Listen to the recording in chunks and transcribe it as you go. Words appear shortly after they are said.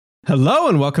Hello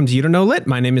and welcome to You Don't Know Lit.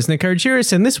 My name is Nick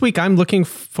Argyris, and this week I'm looking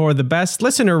for the best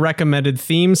listener-recommended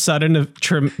theme: sudden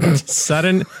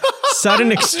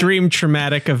extreme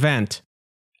traumatic event!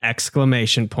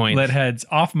 Exclamation point. Lit heads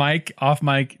off mic.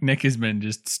 Nick has been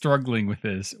just struggling with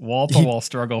this wall-to-wall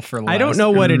struggle for. I don't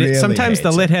know what it is. Sometimes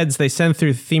the lit heads they send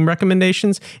through theme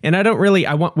recommendations, and I don't really.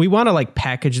 We want to like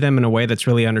package them in a way that's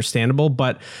really understandable.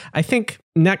 But I think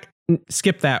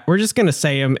skip that. We're just gonna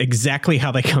say them exactly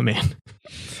how they come in.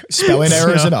 Spelling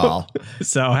errors and all.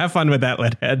 So have fun with that,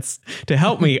 lit heads. To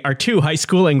help me are two high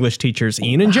school English teachers,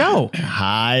 Ian and Joe.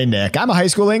 Hi, Nick. I'm a high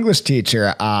school English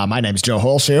teacher. My name's Joe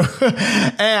Holshoe.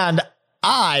 And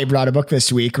I brought a book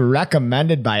this week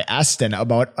recommended by Eston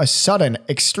about a sudden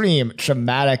extreme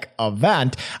traumatic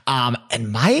event.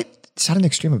 And my sudden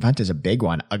extreme event is a big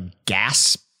one. A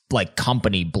gas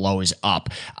company blows up,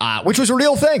 which was a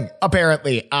real thing,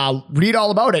 apparently. Read all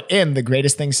about it in The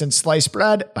Greatest Thing Since Sliced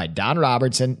Bread by Don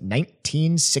Robertson,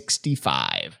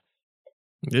 1965.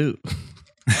 Ooh.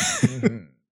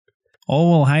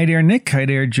 Oh, well, hi there, Nick. Hi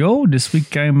there, Joe. This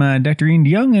week I'm Dr. Ian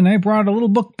DeYoung, and I brought a little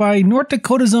book by North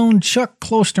Dakota's own Chuck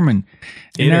Klosterman.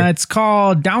 And it's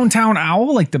called Downtown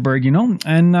Owl, like the bird, you know.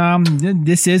 And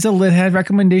this is a lit head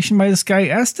recommendation by this guy,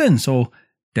 Eston. So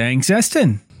thanks,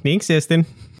 Eston. Thanks, Eston.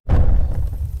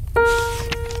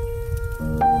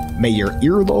 May your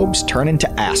earlobes turn into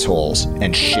assholes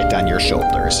and shit on your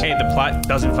shoulders. Hey, the plot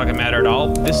doesn't fucking matter at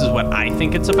all. This is what I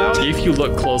think it's about. If you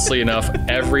look closely enough,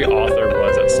 every author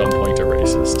was at some point a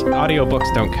racist.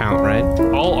 Audiobooks don't count, right?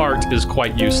 All art is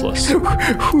quite useless. Who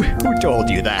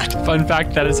told you that? Fun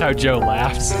fact, that is how Joe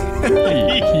laughs.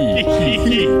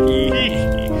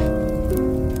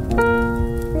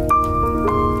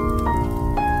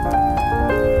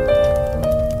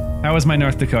 How was my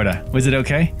North Dakota? Was it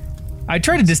okay? I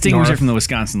tried to distinguish it from the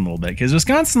Wisconsin a little bit because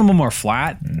Wisconsin a little more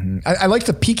flat. Mm-hmm. I like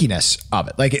the peakiness of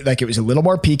it. Like it was a little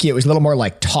more peaky. It was a little more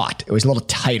like taut. It was a little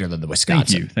tighter than the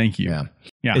Wisconsin. Thank you.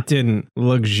 Yeah. It didn't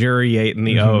luxuriate in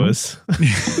the O's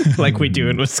like we do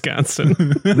in Wisconsin.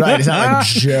 Right. It's not like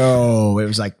Joe. It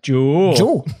was like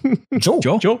Joe.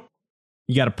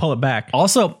 You got to pull it back.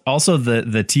 Also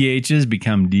the THs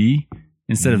become D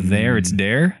instead of there. It's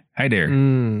dare. Hi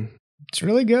there. It's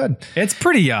really good. It's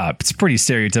pretty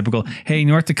stereotypical. Hey,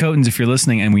 North Dakotans, if you're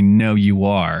listening, and we know you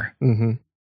are. Mm-hmm.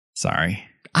 Sorry.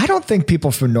 I don't think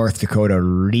people from North Dakota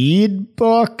read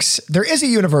books. There is a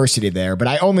university there, but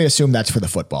I only assume that's for the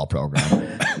football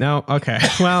program. No. Okay.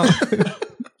 Well,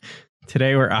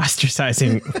 today we're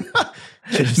ostracizing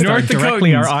North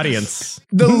directly Dakotans. Our audience.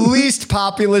 The least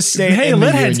populous state in the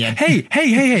union.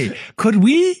 Hey.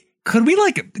 Could we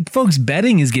like folks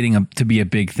betting is getting to be a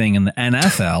big thing in the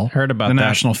NFL? Heard about the that.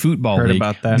 National Football Heard League.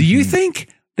 about that. Do you think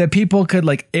that people could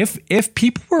like if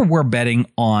people were betting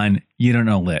on You Don't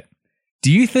Know Lit,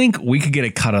 do you think we could get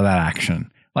a cut of that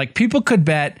action? Like people could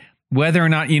bet whether or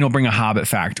not bring a Hobbit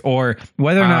fact, or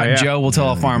whether or not Joe will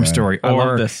tell a farm story, I love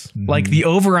or this. Like the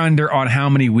over under on how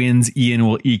many wins Ian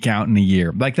will eke out in a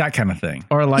year, like that kind of thing.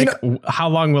 Or like how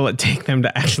long will it take them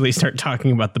to actually start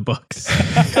talking about the books?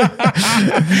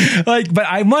 But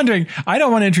I'm wondering, I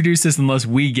don't want to introduce this unless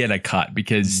we get a cut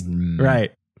because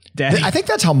right. Daddy. I think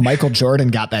that's how Michael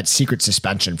Jordan got that secret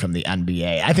suspension from the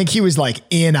NBA. I think he was like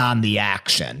in on the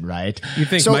action, right? You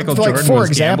think Michael Jordan for was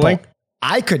example, gambling?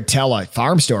 I could tell a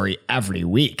farm story every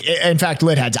week. In fact,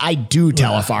 Litheads, I do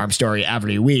tell a farm story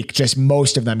every week. Just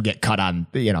most of them get cut on,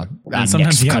 and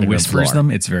sometimes he whispers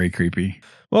them. It's very creepy.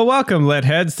 Well, welcome, Lit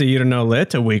Heads, to You Don't Know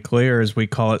Lit, a weekly, or as we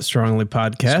call it, strongly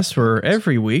podcast, where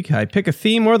every week I pick a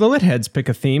theme or the Lit Heads pick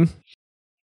a theme.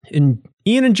 And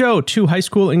Ian and Joe, two high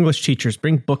school English teachers,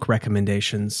 bring book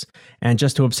recommendations. And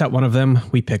just to upset one of them,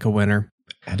 we pick a winner.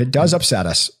 And it does upset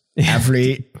us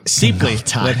every deeply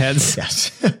time. Lit Heads.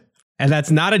 Yes. And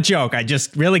that's not a joke. I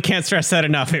just really can't stress that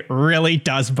enough. It really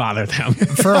does bother them.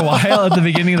 For a while at the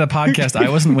beginning of the podcast, I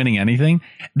wasn't winning anything.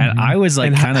 And I was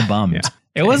like kind of bummed. Yeah.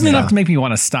 It wasn't enough to make me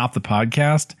want to stop the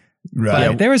podcast. Right.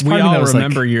 But there was part we of me that all was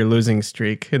remember your losing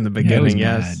streak in the beginning.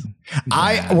 Yes.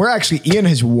 We're actually, Ian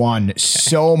has won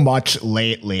so much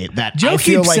lately that Joe I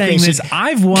feel keeps like saying this.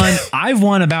 I've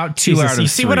won about 2 out of 3. You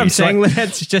see what I'm saying,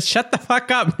 Litheads? Just shut the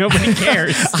fuck up. Nobody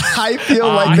cares. I feel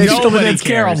like they nobody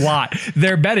care a lot.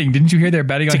 They're betting. Didn't you hear they're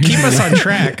betting to on keep us on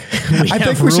track? I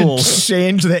think we should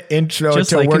change the intro just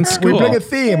to like we school. bring a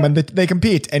theme and they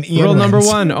compete. And Ian Rule wins. number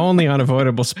 1, only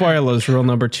unavoidable spoilers. Rule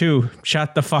number 2,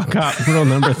 shut the fuck up. Rule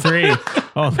number 3,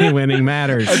 only winning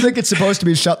matters. I think it's supposed to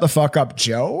be shut the fuck up,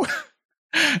 Joe.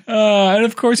 And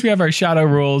of course, we have our shadow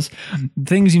rules.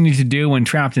 Things you need to do when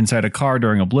trapped inside a car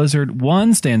during a blizzard.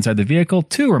 1, stay inside the vehicle.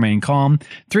 2, remain calm.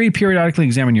 3, periodically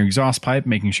examine your exhaust pipe,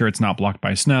 making sure it's not blocked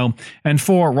by snow. And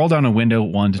 4, roll down a window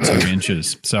 1 to 2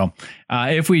 inches. So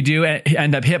if we do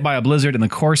end up hit by a blizzard in the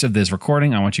course of this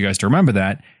recording, I want you guys to remember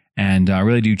that and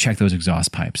really do check those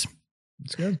exhaust pipes.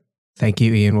 That's good. Thank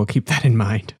you, Ian. We'll keep that in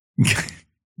mind.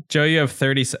 Joe, you have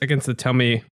 30 seconds to tell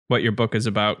me what your book is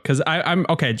about. Because I'm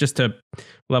okay, just to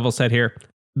level set here.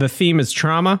 The theme is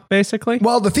trauma, basically?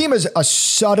 Well, the theme is a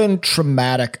sudden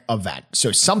traumatic event.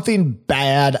 So something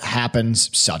bad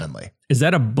happens suddenly. Is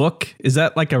that a book? Is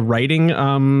that like a writing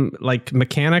like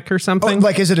mechanic or something? Oh,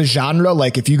 like, is it a genre?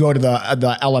 Like if you go to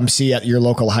the LMC at your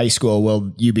local high school,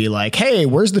 will you be like, hey,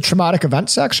 where's the traumatic event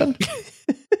section?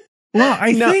 Well,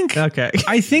 I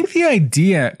think the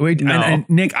idea, and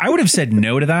Nick, I would have said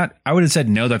no to that. I would have said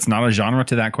no, that's not a genre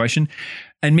to that question.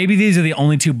 And maybe these are the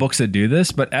only 2 books that do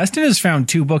this, but Eston has found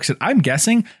 2 books that I'm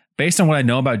guessing, based on what I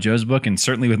know about Joe's book and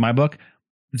certainly with my book,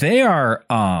 they are,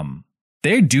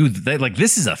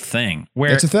 this is a thing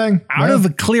where it's a thing out of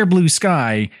the clear blue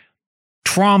sky,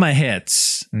 trauma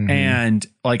hits and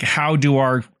like, how do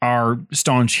our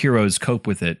staunch heroes cope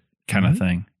with it kind of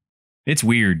thing. It's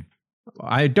weird.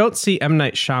 I don't see M.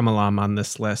 Night Shyamalan on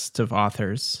this list of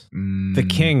authors. The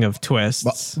king of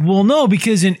twists. Well, no,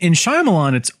 because in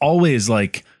Shyamalan, it's always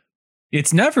like,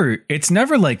 it's never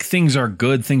like things are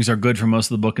good for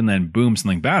most of the book and then boom,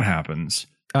 something bad happens.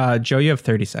 Joe, you have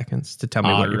 30 seconds to tell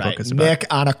me what your book is about. Nick,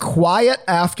 on a quiet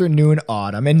afternoon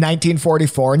autumn in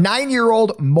 1944,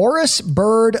 9-year-old Morris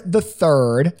Bird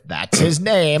III, that's his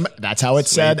name, that's how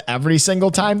it's said every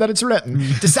single time that it's written,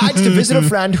 decides to visit a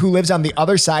friend who lives on the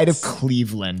other side of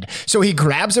Cleveland. So he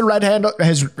grabs his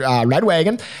red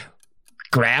wagon,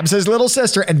 grabs his little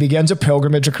sister, and begins a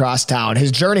pilgrimage across town.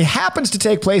 His journey happens to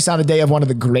take place on a day of one of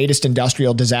the greatest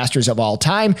industrial disasters of all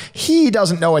time. He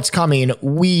doesn't know it's coming.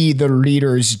 We, the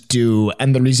readers, do.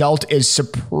 And the result is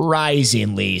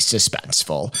surprisingly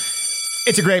suspenseful.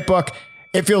 It's a great book.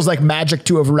 It feels like magic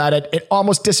to have read it. It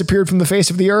almost disappeared from the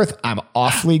face of the earth. I'm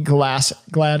awfully glad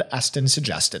Eston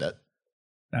suggested it.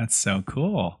 That's so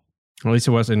cool. At least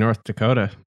it was in North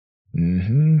Dakota.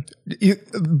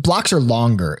 Blocks are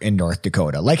longer in North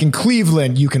Dakota. Like in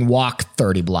Cleveland, you can walk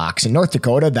 30 blocks. In North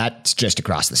Dakota, that's just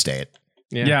across the state.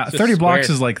 Yeah, 30 blocks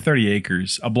is like 30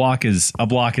 acres. A block is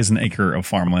an acre of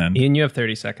farmland. Ian, you have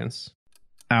 30 seconds.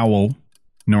 Owl,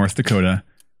 North Dakota,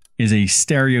 is a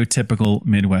stereotypical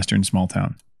Midwestern small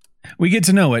town. We get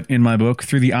to know it in my book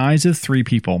through the eyes of 3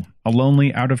 people: a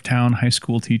lonely out-of-town high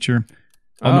school teacher,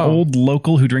 an old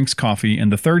local who drinks coffee, and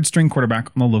the 3rd-string quarterback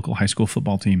on the local high school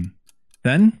football team.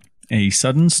 Then, a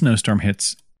sudden snowstorm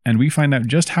hits, and we find out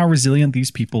just how resilient these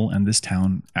people and this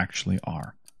town actually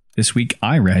are. This week,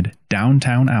 I read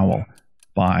Downtown Owl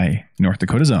by North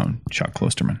Dakota's own Chuck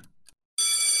Klosterman.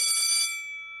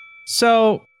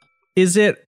 So,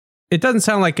 it doesn't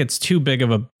sound like it's too big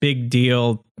of a big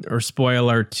deal or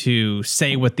spoiler to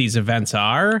say what these events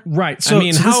are. Right. So, I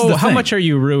mean, how much are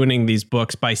you ruining these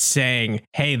books by saying,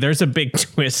 hey, there's a big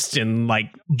twist in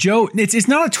like Joe? It's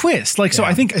not a twist. Like, so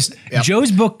I think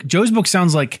Joe's book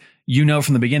sounds like,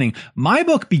 from the beginning. My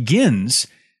book begins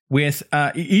with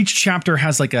each chapter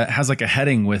has like a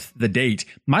heading with the date.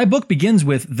 My book begins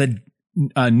with the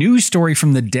news story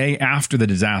from the day after the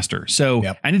disaster. So,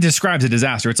 and it describes a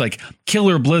disaster. It's like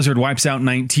killer blizzard wipes out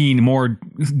 19, more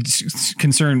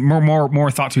concern,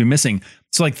 more thought to be missing.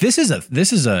 So like, this is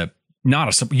not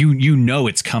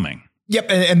it's coming. Yep,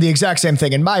 and the exact same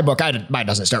thing in my book. Mine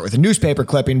doesn't start with a newspaper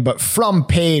clipping, but from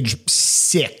page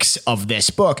 6 of this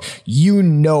book,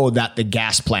 that the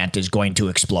gas plant is going to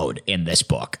explode in this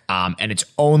book, and it's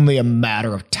only a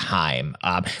matter of time.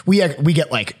 We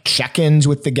get like check-ins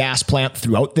with the gas plant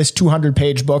throughout this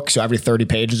 200-page book, so every 30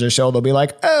 pages or so, they'll be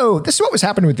like, oh, this is what was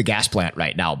happening with the gas plant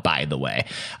right now, by the way.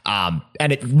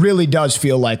 And it really does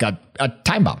feel like a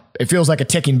time bomb. It feels like a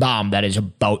ticking bomb that is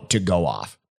about to go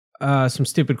off. Some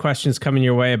stupid questions coming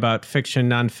your way about fiction,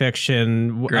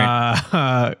 nonfiction.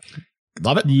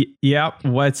 Love it. Yeah.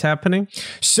 What's happening?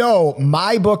 So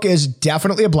my book is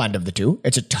definitely a blend of the two.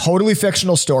 It's a totally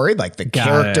fictional story. Like the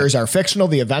characters are fictional.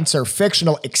 The events are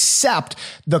fictional, except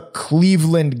the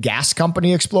Cleveland gas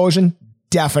company explosion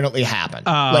definitely happened.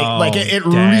 It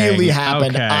really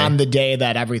happened on the day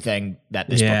that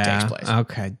this book takes place.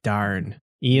 Okay. Darn.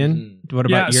 Ian, what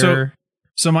about your...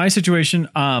 So my situation,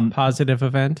 positive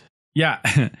event. Yeah.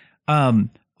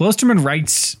 Klosterman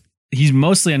writes, he's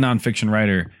mostly a nonfiction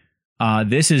writer.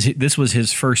 This was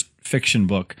his first fiction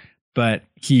book, but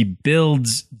he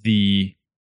builds the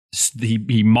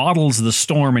he models the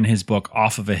storm in his book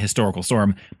off of a historical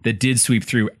storm that did sweep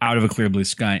through out of a clear blue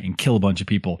sky and kill a bunch of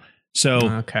people. So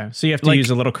okay, so you have to use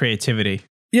a little creativity.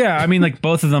 Yeah, I mean, like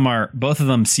both of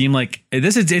them seem like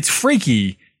it's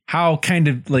freaky how kind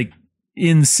of like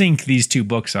in sync these two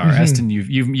books are. Mm-hmm. Eston,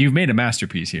 you've made a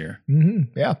masterpiece here.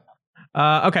 Mm-hmm. Yeah.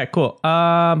 Okay, cool.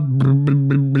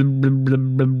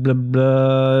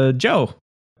 Joe,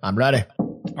 I'm ready.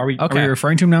 Are we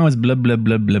referring to him now as blah blah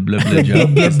blah blah blah blah Joe?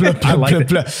 I like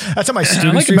blah. That's how my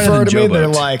students refer to me. They're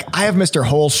like, I have Mr.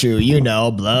 Holeshoe,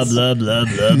 blah blah blah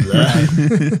blah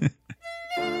blah.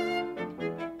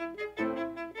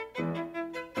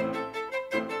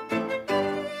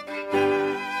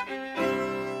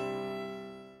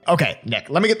 Okay, Nick,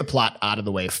 let me get the plot out of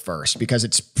the way first because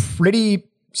it's pretty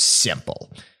simple.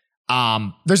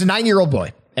 There's a 9-year-old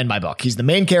boy in my book. He's the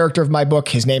main character of my book.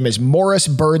 His name is Morris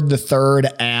Bird III,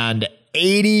 and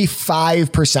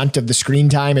 85% of the screen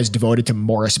time is devoted to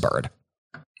Morris Bird.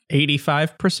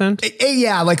 85%?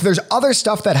 Yeah, like there's other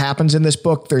stuff that happens in this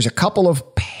book. There's a couple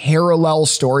of parallel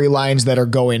storylines that are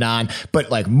going on,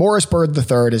 but like Morris Bird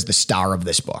III is the star of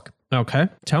this book. Okay,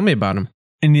 tell me about him.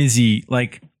 And is he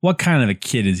like, what kind of a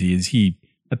kid is he? Is he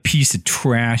a piece of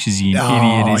trash? Is he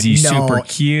an idiot? Is he super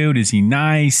cute? Is he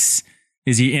nice?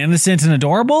 Is he innocent and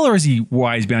adorable, or is he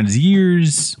wise beyond his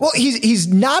years? Well, he's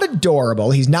not adorable.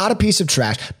 He's not a piece of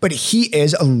trash, but he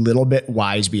is a little bit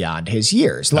wise beyond his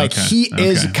years. Like he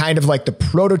is kind of like the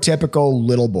prototypical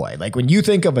little boy. Like when you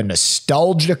think of a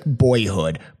nostalgic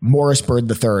boyhood, Morris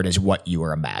Bird III is what you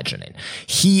are imagining.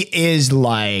 He is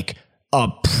like a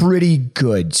pretty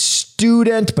good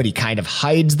student, but he kind of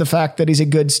hides the fact that he's a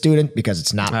good student because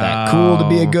it's not that cool to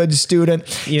be a good student.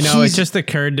 It just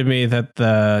occurred to me that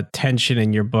the tension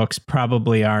in your books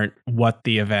probably aren't what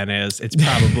the event is. It's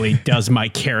probably does my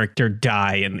character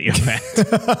die in the event?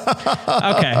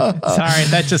 Okay. Sorry,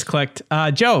 that just clicked.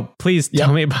 Joe, please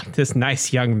tell me about this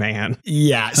nice young man.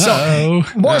 Yeah. So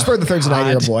Morris Bird III is a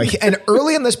 9-year-old boy. And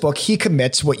early in this book, he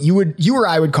commits what you or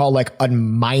I would call like a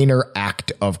minor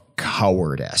act of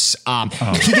cowardice.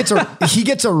 He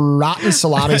gets a rotten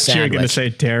salami sandwich. You're going to say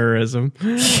terrorism.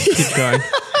 Keep going.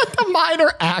 A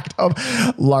minor act of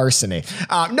larceny.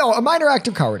 A minor act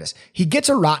of cowardice. He gets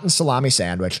a rotten salami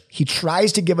sandwich. He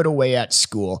tries to give it away at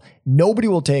school. Nobody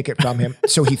will take it from him,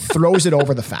 so he throws it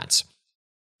over the fence.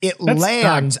 It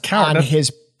lands on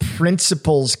his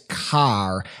principal's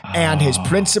car, and his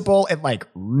principal, it like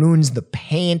ruins the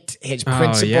paint. His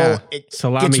principal,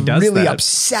 Salami gets really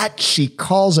upset. She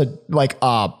calls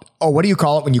what do you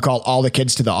call it when you call all the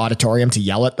kids to the auditorium to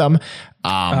yell at them?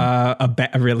 A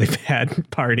really bad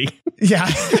party. Yeah.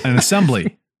 An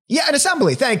assembly. Yeah, an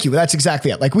assembly. Thank you. That's exactly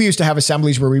it. Like we used to have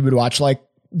assemblies where we would watch like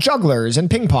jugglers and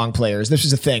ping pong players. This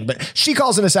was a thing, but she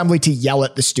calls an assembly to yell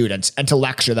at the students and to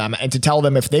lecture them and to tell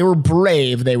them if they were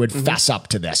brave, they would fess up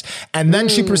to this. And then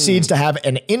she proceeds to have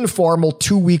an informal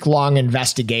 2-week-long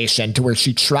investigation to where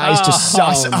she tries to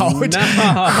suss out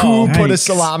who put a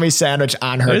salami sandwich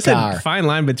on her There's car. A fine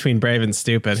line between brave and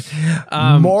stupid.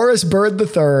 Morris Bird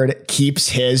III keeps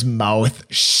his mouth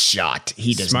shut.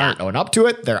 He does not own up to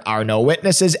it. There are no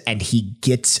witnesses, and he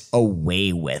gets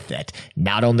away with it.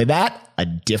 Not only that, a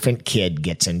different kid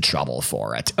gets in trouble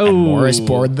for it. And Morris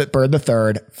Bird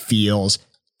III feels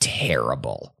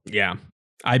terrible. Yeah,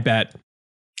 I bet.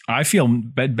 I feel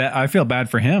bad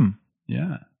for him.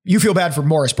 Yeah. You feel bad for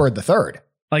Morris Bird III.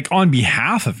 Like on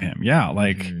behalf of him. Yeah.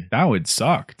 Like that would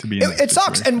suck to be in It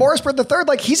sucks. And Morris Bird III,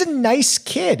 like he's a nice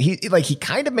kid. He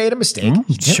kind of made a mistake.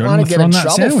 He didn't want to get in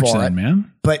trouble for it,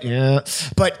 man. But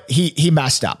he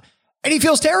messed up. And he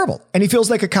feels terrible. And he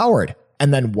feels like a coward.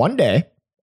 And then one day,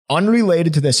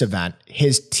 unrelated to this event,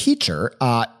 his teacher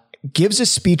gives a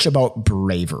speech about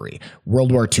bravery.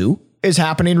 World War II is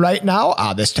happening right now.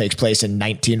 This takes place in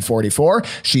 1944.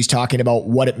 She's talking about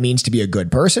what it means to be a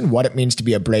good person, what it means to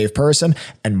be a brave person.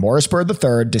 And Morris Bird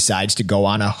III decides to go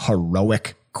on a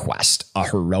heroic quest, a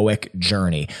heroic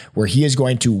journey, where he is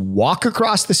going to walk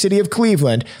across the city of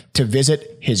Cleveland to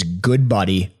visit his good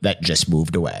buddy that just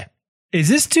moved away. Is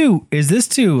this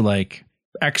to like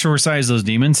exorcise those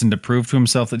demons and to prove to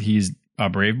himself that he's a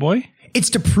brave boy? It's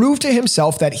to prove to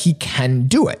himself that he can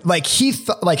do it. Like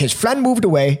like his friend moved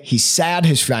away. He's sad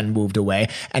his friend moved away.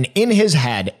 And in his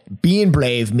head, being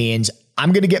brave means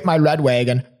I'm going to get my red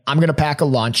wagon. I'm going to pack a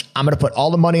lunch. I'm going to put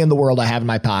all the money in the world I have in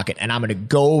my pocket, and I'm going to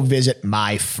go visit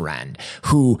my friend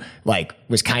who like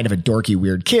was kind of a dorky,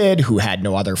 weird kid who had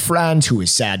no other friends, who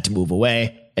was sad to move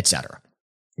away, etc.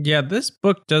 Yeah, this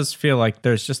book does feel like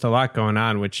there's just a lot going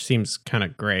on, which seems kind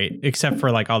of great, except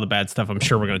for like all the bad stuff I'm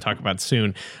sure we're going to talk about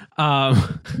soon.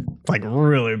 like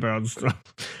really bad stuff.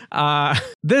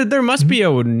 There must be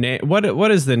a name.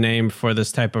 What is the name for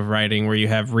this type of writing where you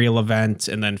have real event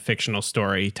and then fictional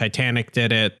story? Titanic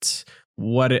did it.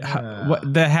 What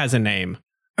that has a name?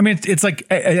 I mean, it's like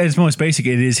at its most basic,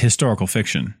 it is historical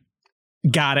fiction.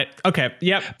 Got it. Okay.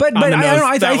 Yep. But I don't know.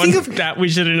 I think that we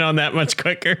should have known that much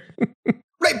quicker.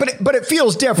 Right, but it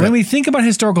feels different. When we think about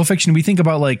historical fiction, we think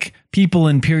about like people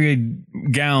in period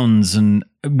gowns and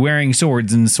wearing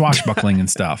swords and swashbuckling and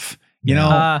stuff. You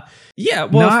know, yeah.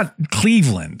 Well, not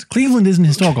Cleveland. Cleveland isn't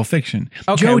historical fiction.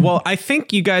 Okay. Joe, well, I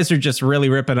think you guys are just really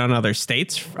ripping on other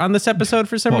states on this episode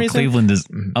for some reason. Cleveland is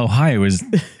Ohio is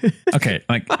okay.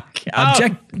 Like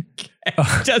object.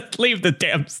 Just leave the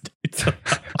damn states.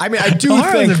 I mean, I do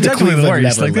think the Cleveland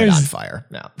never lit on fire.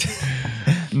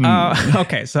 No.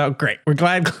 Okay, so great. We're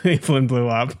glad Cleveland blew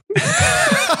up.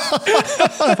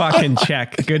 Fucking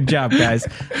check. Good job, guys.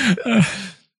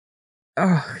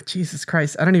 Oh, Jesus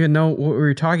Christ. I don't even know what we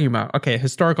were talking about. Okay,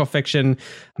 historical fiction,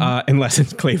 unless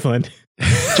it's Cleveland.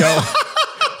 Joe,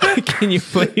 can you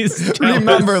please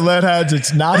remember, Litheads,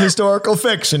 it's not historical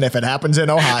fiction if it happens in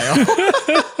Ohio.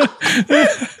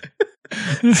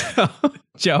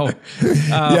 Joe,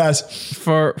 yes.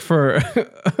 For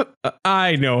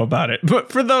I know about it,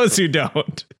 but for those who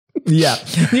don't, yeah,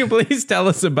 can you please tell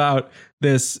us about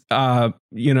this,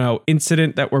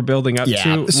 incident that we're building up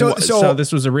to? So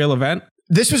this was a real event?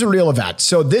 This was a real event.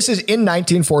 So this is in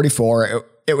 1944.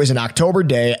 It was an October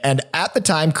day. And at the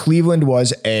time, Cleveland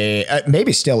was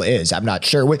maybe still is, I'm not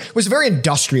sure, was a very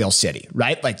industrial city,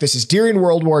 right? Like this is during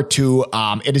World War II.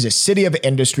 It is a city of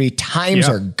industry. Times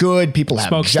are good. People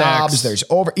have jobs. There's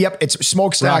it's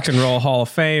smokestacks. Rock and Roll Hall of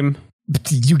Fame.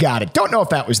 You got it. Don't know if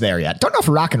that was there yet. Don't know if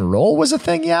rock and roll was a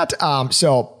thing yet.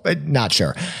 So not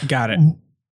sure. Got it.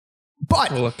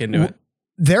 But we'll look into it.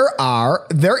 There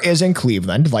is in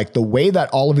Cleveland, like the way that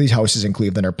all of these houses in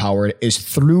Cleveland are powered is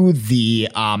through the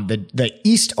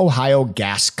East Ohio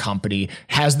Gas Company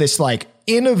has this like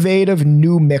innovative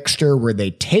new mixture where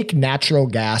they take natural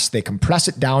gas, they compress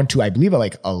it down to, I believe,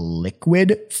 like a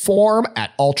liquid form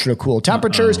at ultra cool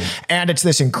temperatures. And it's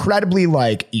this incredibly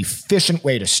like efficient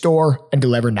way to store and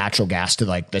deliver natural gas to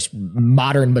like this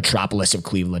modern metropolis of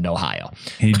Cleveland, Ohio.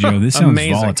 Hey, Joe, this sounds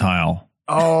volatile.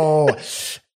 Oh,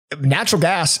 natural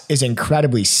gas is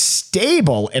incredibly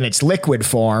stable in its liquid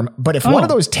form, but if one of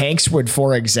those tanks would,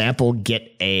 for example,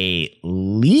 get a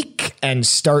leak and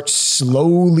start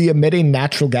slowly emitting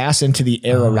natural gas into the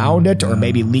air around it, or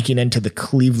maybe leaking into the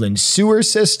Cleveland sewer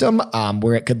system,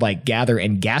 where it could like gather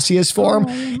in gaseous form,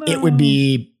 it would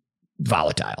be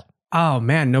volatile. Oh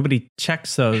man, nobody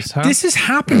checks those, huh? This has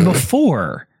happened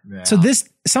before. Yeah. So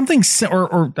something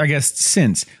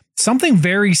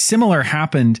very similar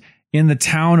happened in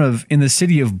the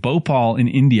city of Bhopal in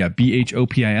India,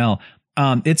 Bhopil.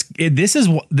 This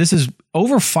is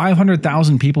over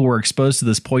 500,000 people were exposed to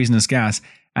this poisonous gas,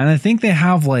 and I think they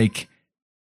have like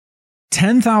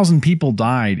 10,000 people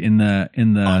died in the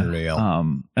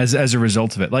Unreal. As a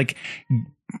result of it. Like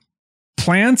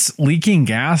plants leaking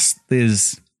gas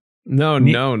is no.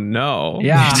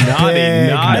 Yeah,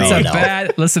 that's a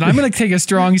bad. Listen, I'm going to take a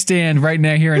strong stand right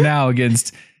now, here and now,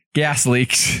 against gas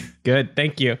leaks. Good,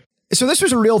 thank you. So this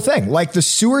was a real thing. Like the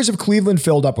sewers of Cleveland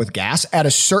filled up with gas. At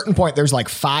a certain point, there's like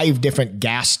 5 different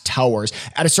gas towers.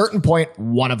 At a certain point,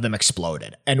 one of them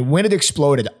exploded. And when it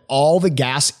exploded, all the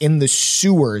gas in the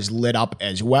sewers lit up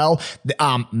as well.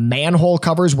 The, manhole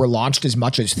covers were launched as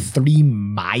much as 3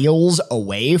 miles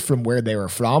away from where they were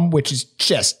from, which is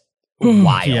just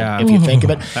wild if you think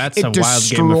of it. That's a wild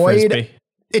game of Frisbee.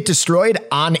 It destroyed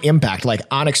on impact, like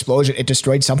on explosion. It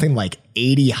destroyed something like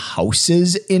 80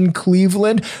 houses in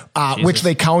Cleveland, which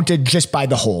they counted just by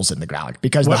the holes in the ground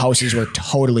because the houses were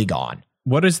totally gone.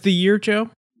 What is the year,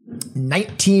 Joe?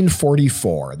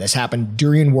 1944. This happened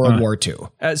during World War II.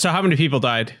 So how many people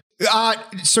died?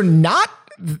 So not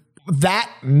that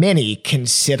many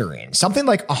considering. Something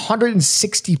like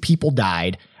 160 people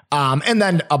died. And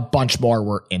then a bunch more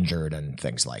were injured and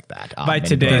things like that. By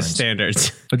today's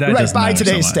standards. But that right, by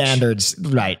today's standards,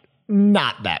 right.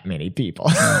 Not that many people.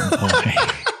 Oh, boy.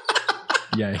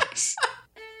 Yikes.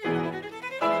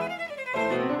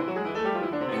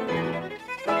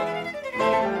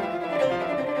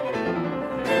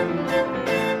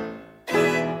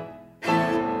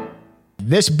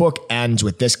 This book ends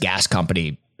with this gas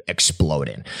company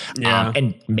exploding. Yeah.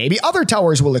 And maybe other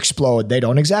towers will explode. They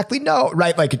don't exactly know,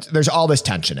 right? Like there's all this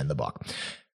tension in the book.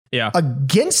 Yeah.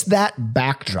 Against that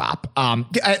backdrop,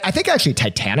 I think actually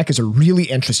Titanic is a really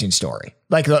interesting story,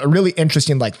 like a really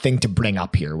interesting thing to bring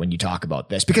up here when you talk about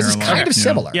this, because it's kind of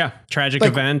similar. Yeah. Tragic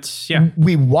event. Yeah.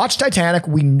 We watch Titanic.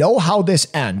 We know how this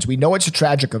ends. We know it's a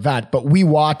tragic event, but we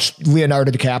watch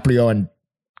Leonardo DiCaprio and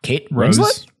Kate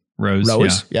Winslet? Rose.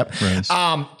 Yeah. Yep. Rose.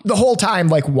 The whole time,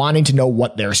 wanting to know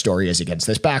what their story is against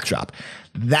this backdrop.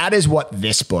 That is what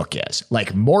this book is.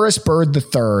 Morris Byrd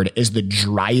III is the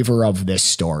driver of this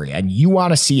story. And you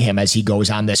want to see him as he goes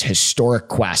on this historic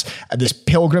quest, this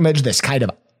pilgrimage, this kind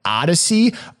of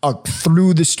odyssey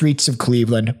through the streets of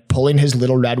Cleveland, pulling his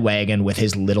little red wagon with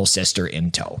his little sister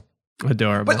in tow.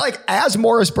 Adorable. But as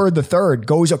Morris Byrd III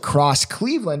goes across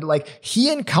Cleveland,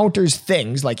 he encounters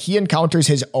things, he encounters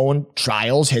his own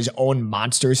trials, his own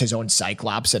monsters, his own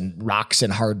cyclops and rocks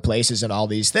and hard places and all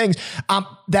these things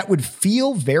that would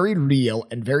feel very real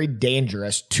and very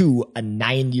dangerous to a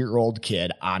 9-year-old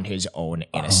kid on his own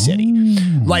in a city.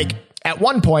 At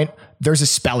one point, there's a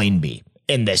spelling bee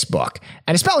in this book.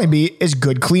 And a spelling bee is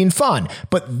good, clean fun.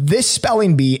 But this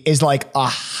spelling bee is a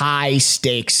high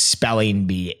stakes spelling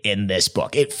bee in this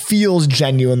book. It feels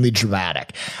genuinely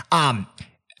dramatic. At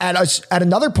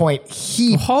another point,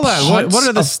 he hold on. What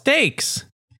are the stakes?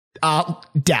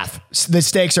 Death. The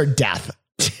stakes are death.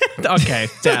 Okay,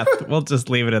 death. We'll just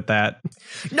leave it at that.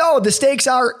 No, the stakes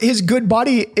are his good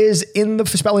buddy is in the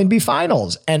spelling bee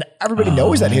finals. And everybody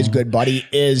knows that his good buddy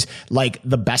is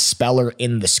the best speller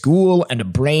in the school and a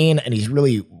brain. And he's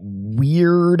really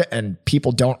weird and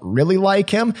people don't really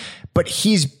like him. But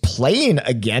he's playing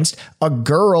against a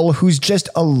girl who's just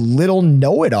a little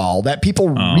know-it-all that people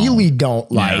really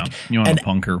don't like. Yeah. You want to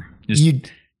punk her.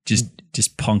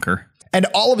 Just punk her. And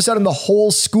all of a sudden, the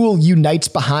whole school unites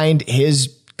behind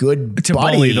his good buddy. To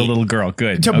bully the little girl.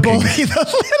 Good. To bully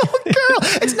the little girl.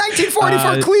 It's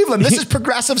 1944 Cleveland. This is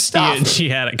progressive stuff. She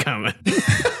had it coming.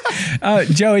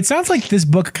 Joe, it sounds like this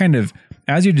book kind of,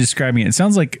 as you're describing it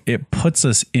sounds like it puts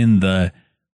us in the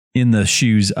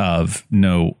shoes of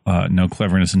no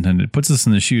cleverness intended. It puts us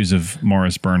in the shoes of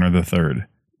Morris Byrd III.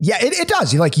 Yeah, it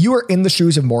does. You are in the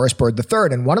shoes of Morris Byrd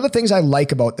III. And one of the things I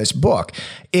like about this book,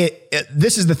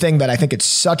 this is the thing that I think it's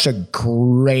such a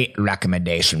great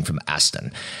recommendation from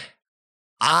Eston.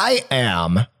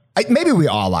 Maybe we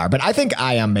all are, but I think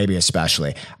I am maybe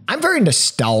especially. I'm very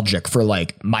nostalgic for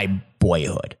my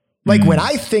boyhood. When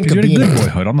I think of being a good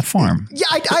boyhood on the farm. Yeah,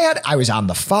 I was on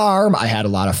the farm. I had a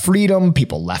lot of freedom.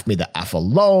 People left me the F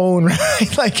alone,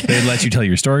 right? They let you tell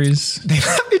your stories. They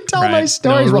let me tell my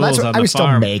stories. Well, that's what I was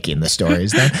still making the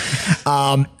stories then.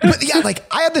 But yeah,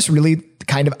 I had this really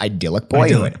kind of idyllic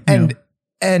boyhood.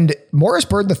 And Morris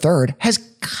Byrd III has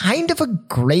kind of a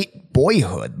great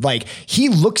boyhood. He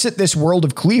looks at this world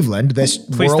of Cleveland, Please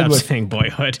world stop with saying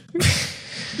boyhood.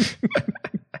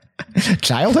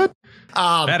 Childhood.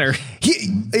 Better.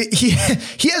 He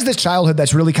has this childhood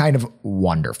that's really kind of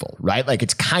wonderful, right?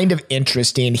 It's kind of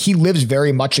interesting. He lives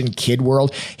very much in kid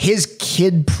world. His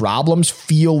kid problems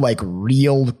feel like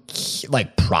real,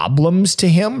 problems to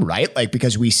him, right?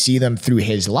 Because we see them through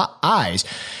his eyes.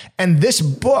 And this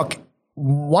book,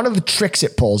 one of the tricks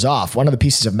it pulls off, one of the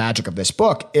pieces of magic of this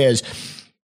book is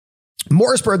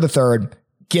Morris Byrd III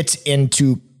gets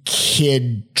into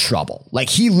kid trouble.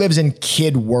 He lives in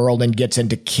kid world and gets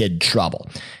into kid trouble.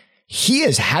 He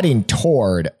is heading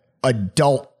toward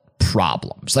adult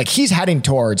problems. He's heading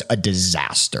towards a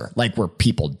disaster, where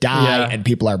people die and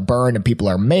people are burned and people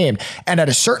are maimed. And at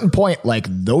a certain point,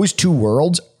 those two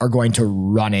worlds are going to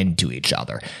run into each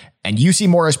other. And you see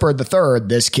Morris Byrd III,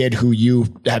 this kid who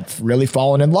you have really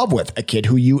fallen in love with, a kid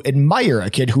who you admire,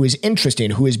 a kid who is interesting,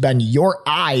 who has been your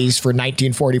eyes for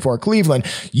 1944 Cleveland.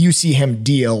 You see him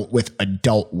deal with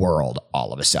adult world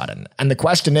all of a sudden. And the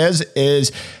question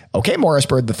is, okay, Morris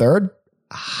Byrd III,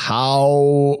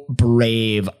 how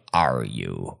brave are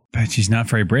you? But he's not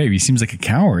very brave. He seems like a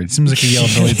coward. It seems like a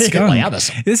yellow-bellied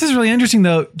skunk. This is really interesting,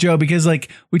 though, Joe, because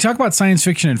we talk about science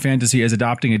fiction and fantasy as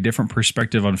adopting a different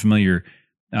perspective on familiar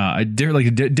a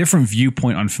different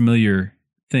viewpoint on familiar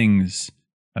things,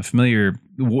 our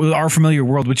familiar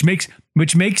world, which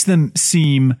makes them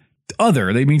seem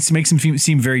other. They makes them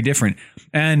seem very different.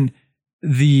 And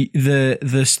the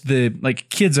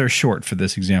kids are short for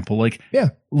this example.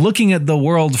 Looking at the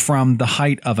world from the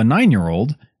height of a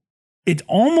 9-year-old, it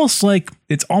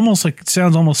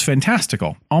sounds almost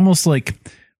fantastical. Almost like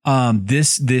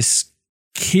this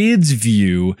kid's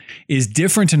view is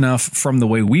different enough from the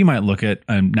way we might look at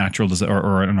a natural disaster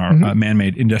or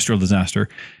man-made industrial disaster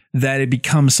that it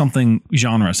becomes something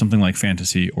genre, something like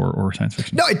fantasy or science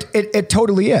fiction. No, it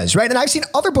totally is, right? And I've seen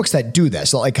other books that do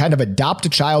this, like kind of adopt a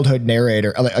child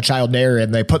narrator,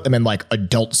 and they put them in like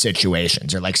adult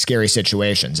situations or like scary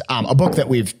situations. A book that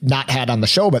we've not had on the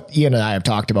show, but Ian and I have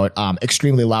talked about,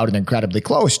 Extremely Loud and Incredibly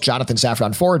Close. Jonathan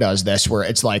Safran Foer does this, where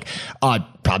it's like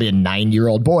probably a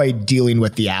 9-year-old boy dealing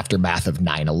with the aftermath of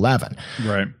 9/11.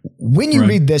 Right. When you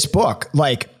read this book,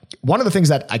 like, one of the things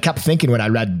that I kept thinking when I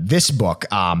read this book,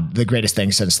 The Greatest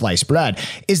Thing Since Sliced Bread,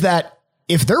 is that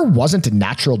if there wasn't a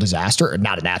natural disaster, or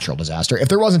not a natural disaster, if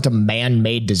there wasn't a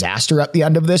man-made disaster at the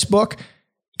end of this book,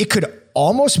 it could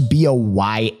almost be a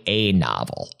YA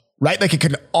novel, right? Like it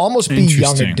could almost be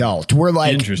young adult, where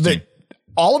like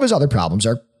all of his other problems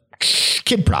are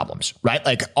kid problems, right?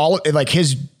 Like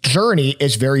his journey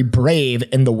is very brave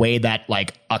in the way that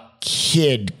like a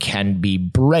kid can be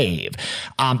brave.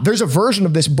 There's a version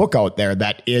of this book out there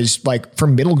that is like for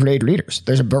middle grade readers.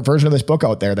 There's a version of this book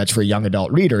out there that's for young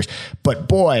adult readers. But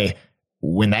boy,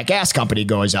 when that gas company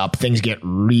goes up, things get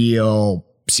real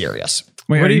serious.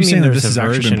 Wait, what do you mean that this has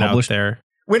actually been published there?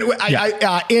 In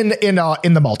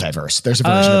the multiverse, there's a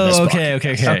version of this book.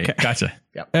 Okay. Gotcha.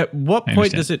 Yep. At what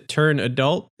point does it turn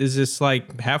adult? Is this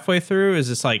like halfway through? Is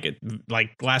this like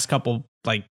last couple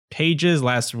like pages,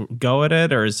 last go at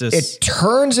it, or is this? It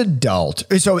turns adult.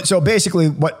 So basically,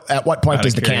 at what point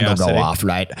does the candle go off?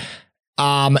 Right.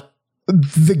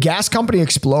 The gas company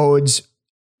explodes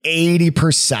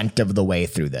 80% of the way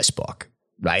through this book.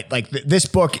 Right. Like this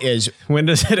book is. When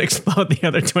does it explode the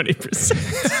other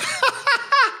 20%?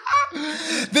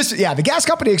 The gas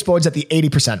company explodes at the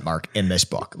 80% mark in this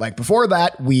book. Like before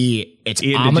that, it's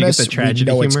Ian, ominous. Did you get the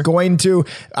tragedy we know humor? It's going to,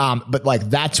 but like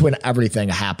that's when everything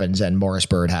happens, and Morris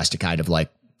Bird has to kind of like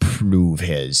prove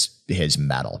his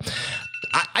mettle.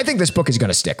 I think this book is going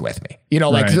to stick with me. You know,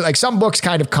 like some books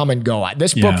kind of come and go.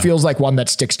 This book feels like one that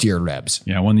sticks to your ribs.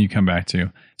 Yeah, one that you come back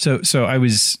to. So I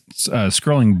was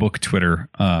scrolling book Twitter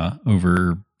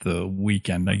over the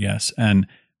weekend, I guess, and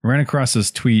ran across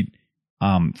this tweet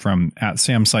from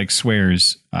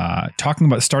 @SamSykes talking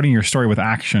about starting your story with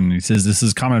action. He says, this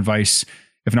is common advice.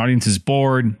 If an audience is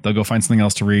bored, they'll go find something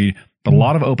else to read. But a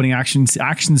lot of opening action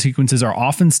sequences are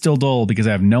often still dull because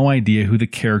I have no idea who the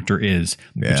character is,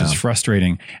 which is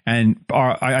frustrating. And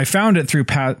I found it through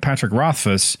Patrick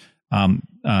Rothfuss,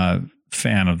 friend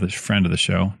of the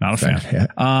show, not a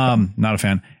fan, not a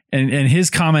fan. And his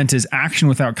comment is, action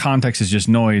without context is just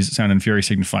noise, sound and fury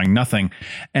signifying nothing.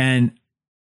 And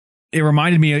it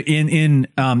reminded me in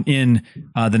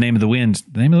The Name of the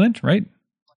Wind, right?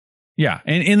 Yeah.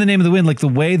 And in The Name of the Wind, like the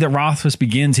way that Rothfuss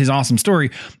begins his awesome story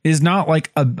is not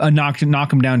like a knock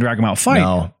him down, drag him out fight.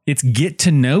 No. It's get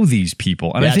to know these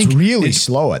people. And I think it's really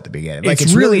slow at the beginning. Like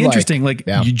it's really interesting.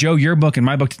 Joe, your book and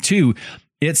my book too,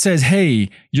 it says, hey,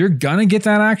 you're going to get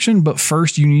that action, but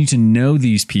first you need to know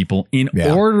these people in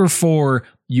order for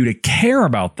you to care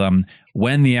about them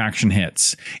when the action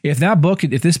hits. If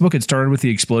this book had started with the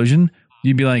explosion,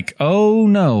 you'd be like, oh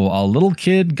no, a little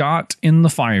kid got in the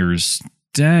fires.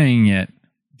 Dang it.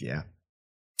 Yeah.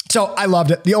 So I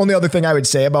loved it. The only other thing I would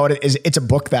say about it is it's a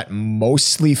book that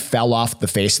mostly fell off the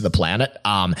face of the planet.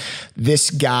 This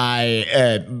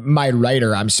guy, my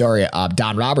writer,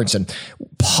 Don Robertson,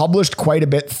 published quite a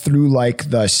bit through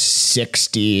like the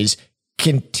 60s,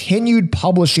 continued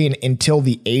publishing until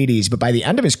the 80s, but by the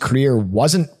end of his career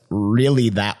wasn't really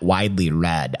that widely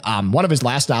read. One of his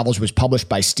last novels was published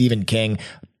by Stephen King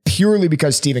purely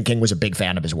because Stephen King was a big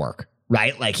fan of his work.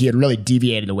 Right? Like he had really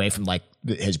deviated away from like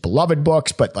his beloved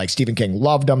books, but like Stephen King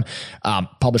loved them,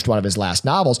 published one of his last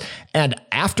novels. And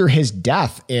after his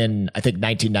death in, I think,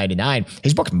 1999,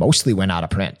 his books mostly went out of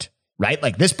print. Right?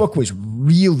 Like this book was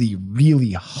really,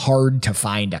 really hard to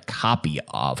find a copy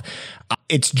of.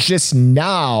 It's just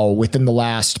now within the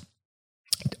last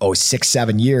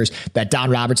 6-7 years that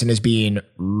Don Robertson is being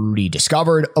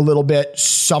rediscovered a little bit.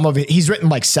 Some of it, he's written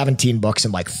like 17 books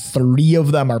and like 3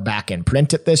 of them are back in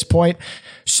print at this point.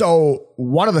 So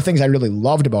one of the things I really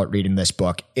loved about reading this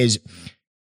book is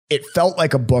it felt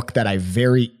like a book that I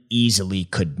very easily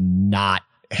could not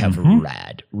have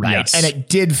read. Right. Yes. And it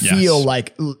did feel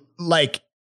like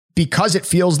because it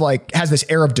feels like has this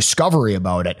air of discovery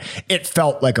about it, it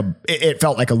felt like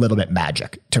a little bit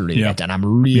magic to read it. And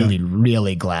I'm really,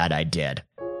 really glad I did.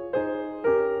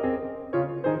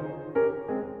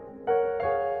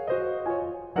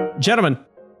 Gentlemen,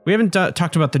 we haven't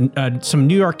talked about some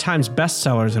New York Times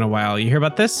bestsellers in a while. You hear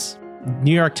about this?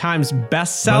 New York Times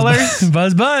bestsellers?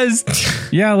 Buzz.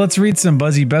 Yeah, let's read some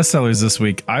buzzy bestsellers this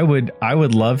week. I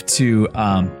would love to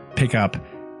pick up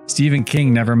Stephen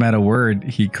King Never Met a Word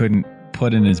He Couldn't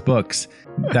Put in His Books.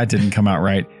 That didn't come out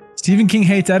right. Stephen King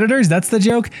hates editors. That's the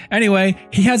joke. Anyway,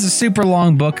 he has a super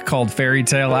long book called Fairy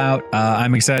Tale out.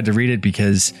 I'm excited to read it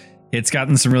because it's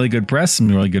gotten some really good press, some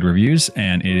really good reviews,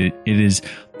 and it is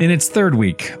in its third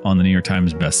week on the New York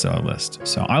Times bestseller list.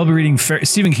 So I'll be reading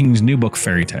Stephen King's new book,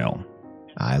 Fairy Tale.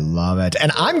 I love it.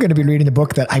 And I'm going to be reading the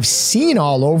book that I've seen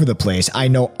all over the place. I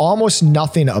know almost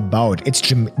nothing about. It's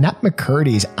Jeanette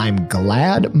McCurdy's I'm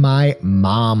Glad My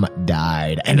Mom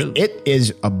Died. And it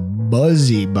is a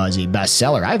buzzy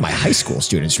bestseller. I have my high school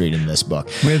students reading this book.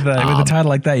 With a title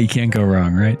like that, you can't go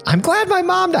wrong, right? I'm Glad My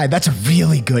Mom Died. That's a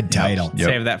really good title. Yep.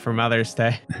 Save that for Mother's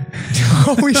Day.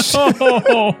 Holy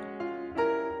shit.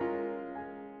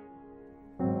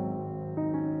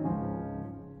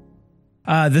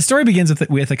 The story begins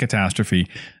with a catastrophe.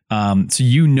 So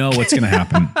you know what's going to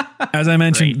happen. As I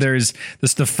mentioned, there's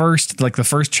the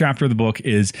first chapter of the book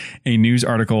is a news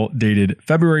article dated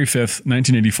February 5th,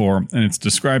 1984, and it's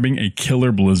describing a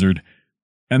killer blizzard.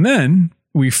 And then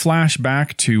we flash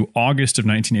back to August of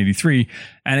 1983,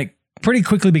 and it pretty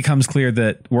quickly becomes clear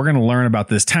that we're going to learn about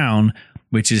this town,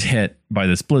 which is hit by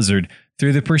this blizzard,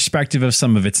 through the perspective of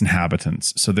some of its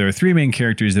inhabitants. So there are three main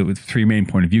characters with three main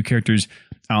point of view characters.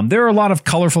 There are a lot of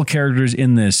colorful characters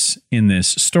in this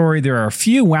story. There are a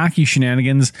few wacky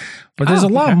shenanigans, but there's a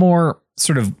lot more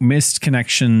sort of missed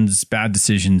connections, bad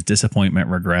decisions, disappointment,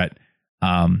 regret.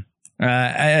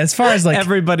 As far as like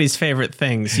everybody's favorite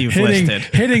things you've listed,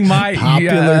 hitting my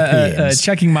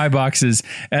checking my boxes.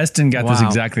 Eston got this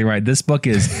exactly right. This book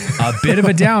is a bit of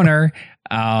a downer,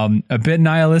 a bit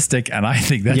nihilistic, and I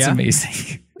think that's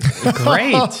amazing.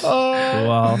 Great.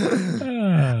 Well,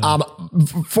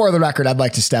 for the record, I'd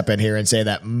like to step in here and say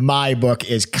that my book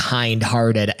is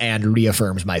kind-hearted and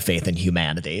reaffirms my faith in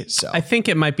humanity. So I think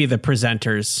it might be the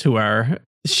presenters who are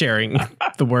sharing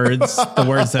the words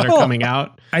that are coming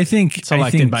out. I think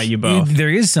selected by you both. There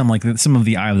is some of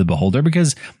the eye of the beholder,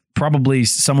 because probably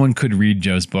someone could read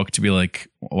Joe's book to be like,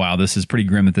 wow, this is pretty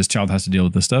grim that this child has to deal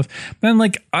with this stuff. And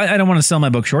like, I don't want to sell my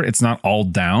book short. It's not all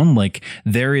down. Like,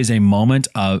 there is a moment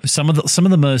of some of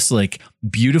the most like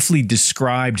beautifully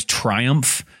described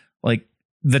triumph, like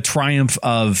the triumph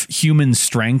of human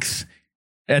strength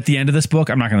at the end of this book.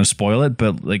 I'm not going to spoil it,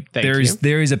 but like there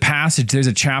is a passage, there's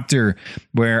a chapter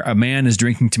where a man is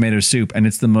drinking tomato soup, and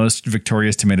it's the most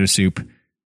victorious tomato soup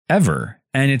ever.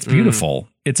 And it's beautiful.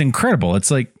 It's incredible.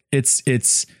 It's like, it's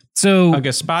so a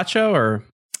gazpacho or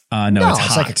no, it's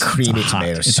hot. Like a creamy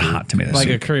tomato soup. It's a hot tomato like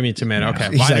soup. A creamy tomato. Okay.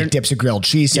 He like dips a grilled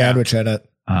cheese sandwich in it.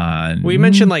 We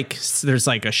mentioned like there's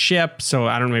like a ship, so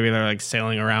I don't know, maybe they're like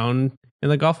sailing around in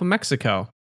the Gulf of Mexico.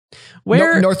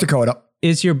 Where North Dakota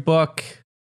is your book,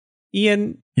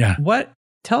 Ian? Yeah. What?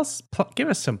 Tell us. Give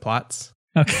us some plots.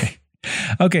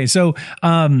 Okay. So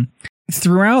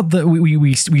throughout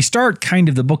we start kind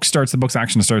of the book's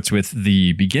action starts with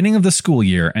the beginning of the school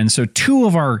year, and so two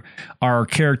of our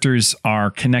characters are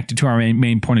connected to our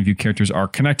main point of view characters are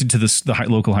connected to the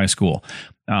local high school.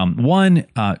 One,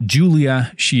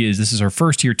 Julia, this is her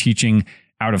first year teaching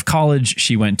out of college.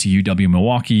 She went to UW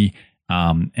Milwaukee,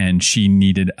 and she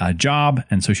needed a job,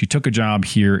 and so she took a job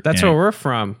here. That's where we're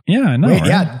from. Yeah, I know. Wait, right?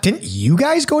 Yeah, didn't you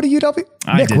guys go to UW?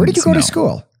 Nick, where did you go to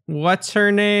school? What's her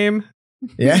name?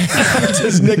 Yeah,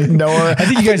 just Nick Noor. I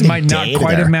think you guys might not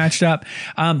quite have matched up.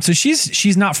 So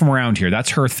she's not from around here. That's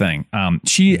her thing.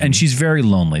 She's very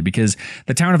lonely because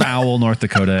the town of Owl, North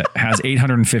Dakota, has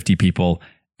 850 people,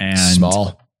 and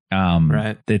small.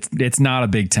 Right. It's not a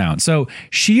big town. So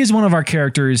she is one of our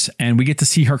characters, and we get to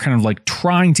see her kind of like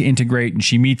trying to integrate, and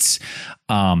she meets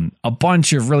a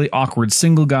bunch of really awkward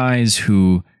single guys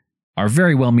who are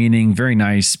very well-meaning, very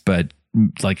nice, but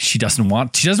like she doesn't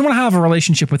want to have a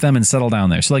relationship with them and settle down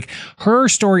there. So like her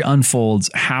story unfolds.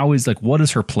 What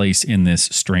is her place in this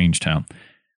strange town?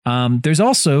 There's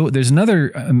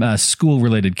another school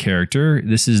related character.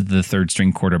 This is the third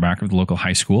string quarterback of the local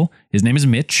high school. His name is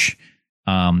Mitch.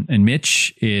 And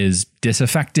Mitch is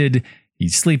disaffected.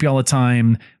 He's sleepy all the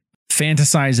time,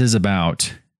 fantasizes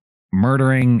about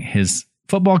murdering his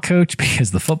football coach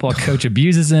because the football coach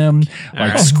abuses him,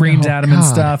 screams at him and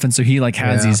stuff. And so he like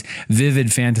has these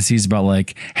vivid fantasies about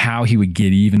like how he would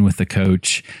get even with the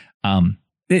coach.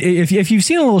 If you've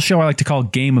seen a little show I like to call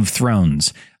Game of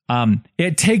Thrones,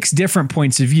 it takes different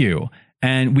points of view.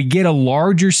 And we get a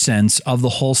larger sense of the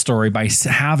whole story by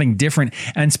having different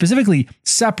and specifically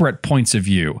separate points of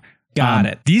view. Got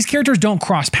it. These characters don't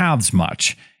cross paths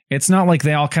much. It's not like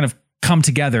they all kind of come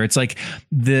together. It's like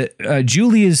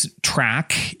Julia's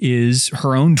track is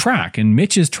her own track, and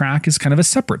Mitch's track is kind of a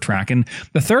separate track. And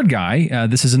the third guy,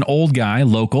 this is an old guy,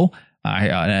 local,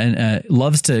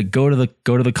 loves to go to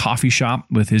the coffee shop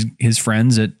with his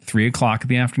friends at 3:00 in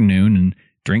the afternoon and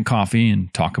drink coffee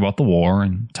and talk about the war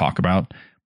and talk about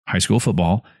high school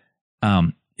football.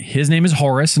 His name is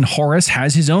Horace, and Horace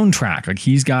has his own track. Like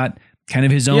he's got kind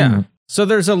of his own. Yeah. So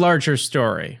there's a larger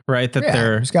story, right?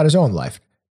 That he's got his own life.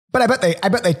 But I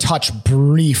bet they touch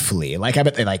briefly. Like I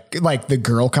bet they like the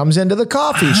girl comes into the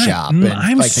coffee shop. And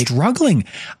I'm like struggling.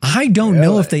 I don't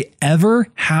know if they ever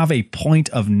have a point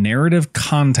of narrative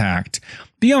contact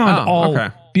beyond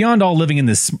all living in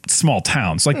this small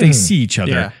town. So like they see each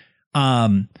other. Yeah.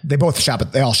 They all shop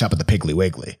at the Piggly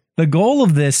Wiggly. The goal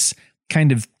of this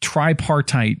kind of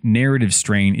tripartite narrative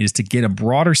strain is to get a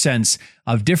broader sense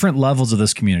of different levels of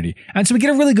this community. And so we get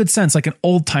a really good sense, like an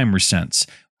old timer sense,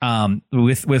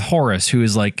 with Horace, who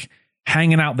is like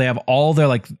hanging out. They have all their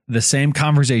like the same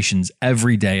conversations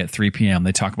every day at 3 p.m.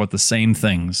 They talk about the same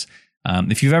things.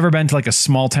 If you've ever been to like a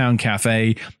small town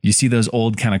cafe, you see those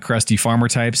old kind of crusty farmer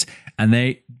types, and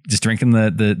they just drinking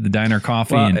the diner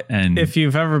coffee. Well, and if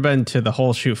you've ever been to the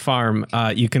Whole Shoe Farm,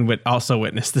 you can also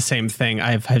witness the same thing.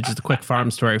 I've had just a quick farm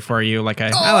story for you. Like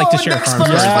I like to share farm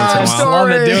stories once in a while. Love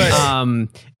to do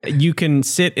it. You can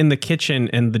sit in the kitchen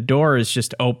and the door is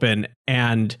just open,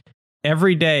 and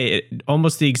every day,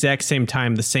 almost the exact same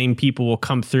time, the same people will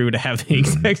come through to have the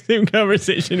exact same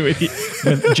conversation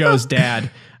with Joe's dad.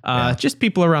 Just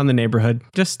people around the neighborhood,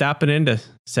 just stopping in to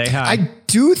say hi. I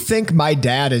do think my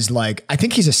dad is like, I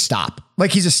think he's a stop.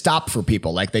 Like he's a stop for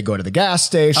people. Like they go to the gas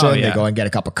station, they go and get a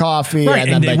cup of coffee, right,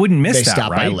 and then they wouldn't miss they that,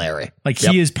 stop right? by Larry. Like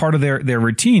he is part of their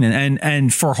routine,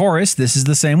 and for Horace, this is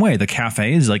the same way. The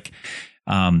cafe is like,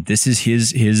 this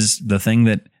is the thing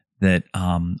that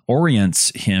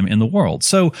orients him in the world.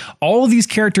 So all of these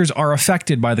characters are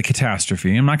affected by the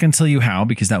catastrophe. I'm not going to tell you how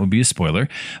because that would be a spoiler,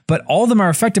 but all of them are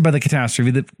affected by the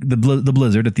catastrophe, the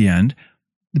blizzard at the end.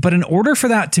 But in order for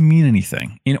that to mean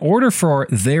anything, in order for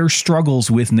their struggles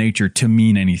with nature to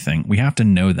mean anything, we have to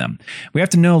know them. We have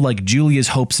to know like Julia's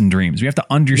hopes and dreams. We have to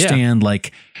understand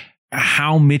like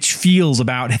how Mitch feels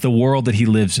about the world that he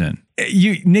lives in.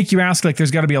 Nick, you ask like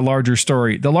there's got to be a larger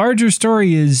story. The larger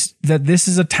story is that this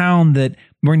is a town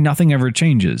where nothing ever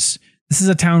changes. This is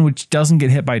a town which doesn't get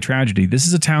hit by tragedy. This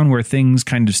is a town where things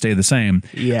kind of stay the same.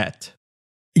 Yet.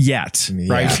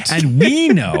 Right. And we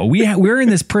know we're in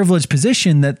this privileged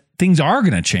position that things are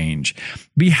going to change.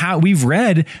 We've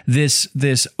read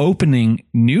this opening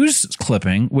news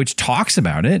clipping, which talks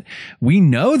about it. We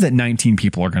know that 19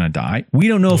 people are going to die. We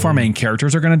don't know if our main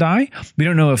characters are going to die. We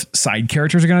don't know if side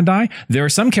characters are going to die. There are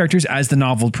some characters, as the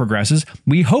novel progresses,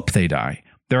 we hope they die.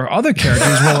 There are other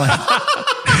characters where like...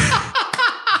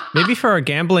 Maybe for our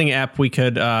gambling app, we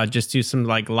could just do some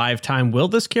like live time. Will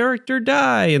this character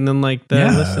die? And then like the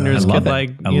listeners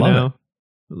could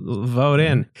vote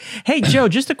in. Hey, Joe,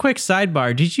 just a quick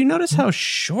sidebar. Did you notice how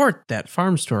short that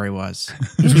farm story was?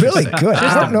 It was really good.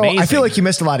 I don't know. Amazing. I feel like you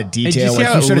missed a lot of detail.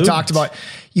 Like you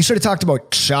should have talked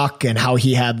about Chuck and how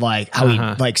he had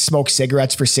he smoked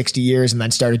cigarettes for 60 years and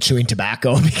then started chewing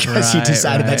tobacco because he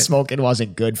decided that smoking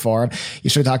wasn't good for him. You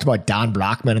should have talked about Don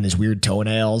Brockman and his weird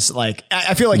toenails. Like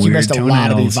I feel like you missed a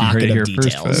lot of evocative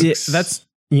details.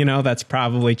 That's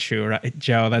probably true, right,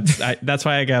 Joe? That's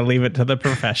why I gotta leave it to the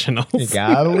professionals. You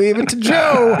gotta leave it to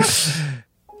Joe.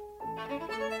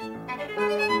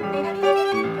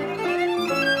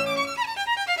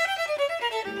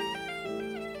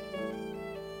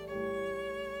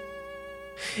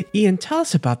 Ian, tell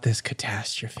us about this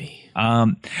catastrophe. Well,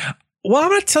 I'm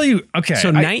gonna tell you. Okay,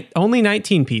 so only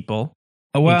 19 people.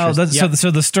 Well,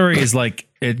 so the story is like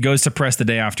it goes to press the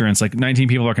day after, and it's like 19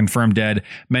 people are confirmed dead,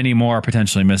 many more are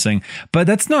potentially missing. But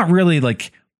that's not really the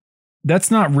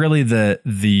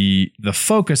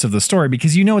focus of the story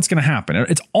because you know it's going to happen.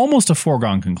 It's almost a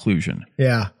foregone conclusion.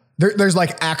 Yeah. There's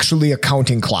like actually a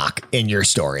counting clock in your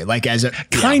story, like as a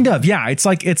kind of. It's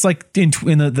like in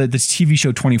the TV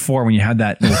show 24 when you had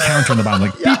that little counter on the bottom,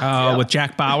 like with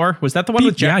Jack Bauer. Was that the one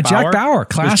with Jack Bauer? Yeah, Jack Bauer,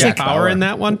 classic. Was Jack Bauer in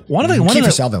that one? One of the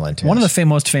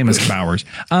most famous Bauers.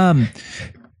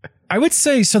 I would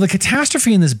say so. The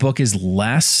catastrophe in this book is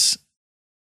less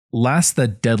the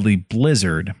deadly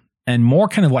blizzard and more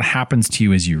kind of what happens to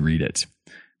you as you read it,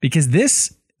 because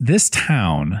this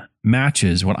town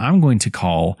matches what I'm going to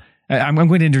call. I'm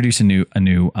going to introduce a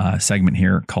new segment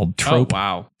here called Trope. Oh,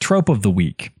 wow. Trope of the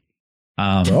Week.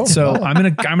 So I'm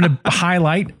gonna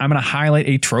highlight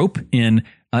a trope in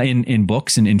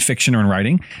books and in fiction or in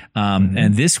writing.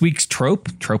 And this week's trope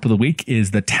of the week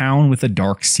is the town with a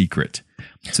dark secret.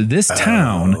 So this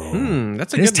town,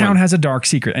 has a dark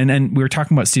secret, and we were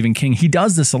talking about Stephen King. He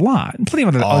does this a lot, and plenty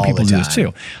of other people do this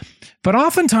too. But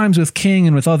oftentimes with King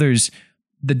and with others,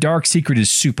 the dark secret is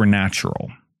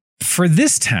supernatural. For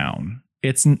this town,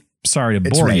 it's sorry to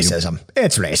It's bore you. racism.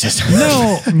 It's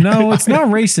racism. No, it's not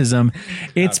racism.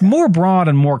 It's more broad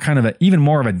and more kind of even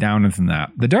more of a downer than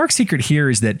that. The dark secret here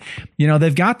is that,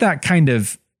 they've got that kind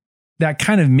of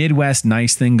Midwest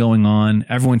nice thing going on.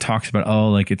 Everyone talks about,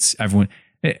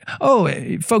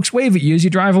 folks wave at you as you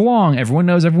drive along. Everyone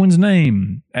knows everyone's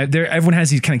name. Everyone has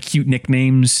these kind of cute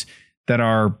nicknames that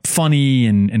are funny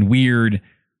and weird.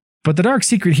 But the dark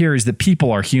secret here is that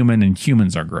people are human and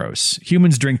humans are gross.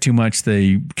 Humans drink too much.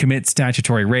 They commit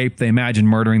statutory rape. They imagine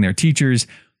murdering their teachers.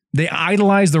 They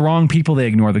idolize the wrong people. They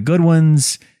ignore the good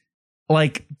ones.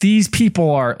 Like, these people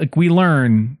are, like, we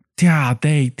learn,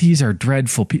 these are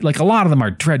dreadful people. Like, a lot of them are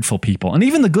dreadful people. And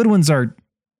even the good ones are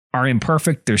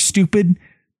imperfect. They're stupid.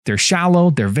 They're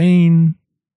shallow. They're vain.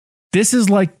 This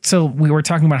is like, so we were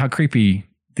talking about how creepy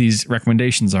these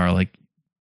recommendations are. Like,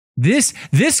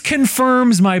 This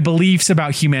confirms my beliefs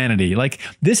about humanity. Like,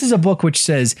 this is a book which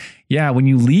says, when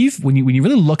you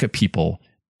really look at people,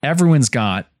 everyone's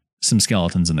got some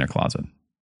skeletons in their closet.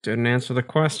 Didn't answer the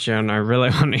question. I really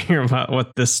want to hear about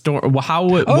what this story. What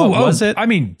was it? I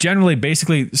mean, generally,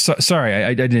 basically. Sorry,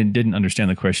 I didn't understand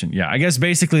the question. Yeah, I guess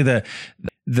basically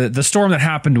the storm that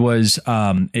happened was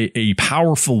a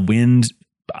powerful wind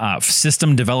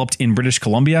system developed in British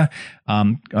Columbia.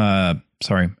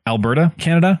 Alberta,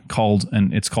 Canada,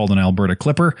 it's called an Alberta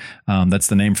Clipper. That's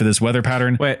the name for this weather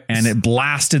pattern. And it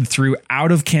blasted through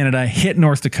out of Canada, hit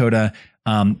North Dakota,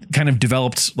 kind of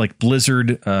developed like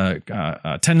blizzard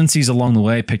tendencies along the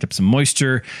way, picked up some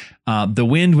moisture. The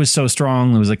wind was so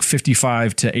strong, it was like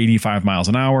 55 to 85 miles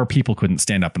an hour. People couldn't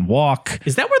stand up and walk.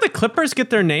 Is that where the Clippers get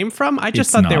their name from? I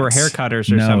just thought they were hair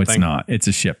cutters or something. No, it's not. It's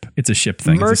a ship. It's a ship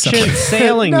thing. Merchant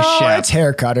sailing ship. No, it's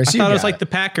hair cutters. I thought it was like the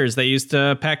Packers. They used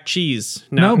to pack cheese.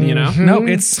 No,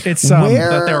 it's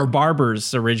that they were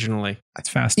barbers originally. It's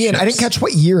fast. Ian, ships. I didn't catch,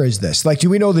 what year is this? Like, do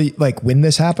we know when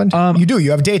this happened? You do.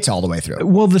 You have dates all the way through.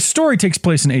 Well, the story takes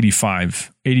place in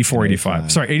 84, 85.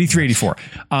 Sorry, 83, 84.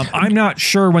 I'm not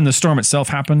sure when the storm itself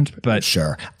happened, but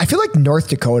sure. I feel like North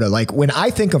Dakota, like when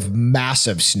I think of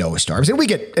massive snowstorms, and we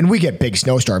get big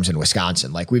snowstorms in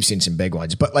Wisconsin, like we've seen some big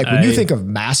ones, but like when you think of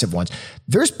massive ones,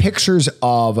 there's pictures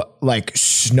of like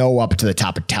snow up to the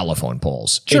top of telephone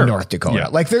poles in North Dakota. Yeah.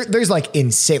 Like there's like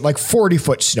insane, like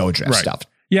 40-foot snowdrift stuff.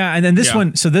 Yeah, and then this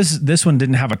one, so this one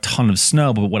didn't have a ton of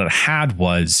snow, but what it had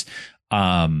was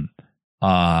like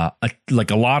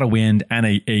a lot of wind and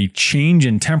a change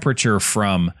in temperature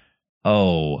from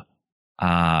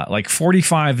like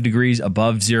 45 degrees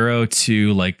above zero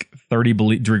to like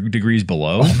 30 degrees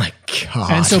below. Oh my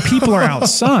God. And so people are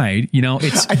outside,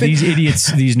 it's these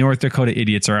idiots, these North Dakota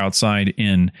idiots are outside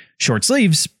in short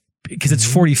sleeves because it's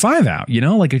 45 out,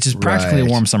 like it's just practically a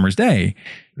warm summer's day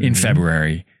in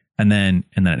February. And then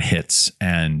it hits,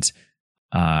 and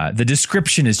the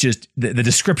description is just the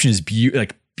description is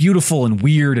beautiful and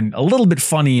weird and a little bit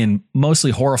funny and mostly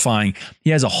horrifying.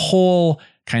 He has a whole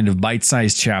kind of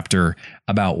bite-sized chapter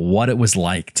about what it was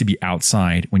like to be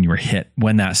outside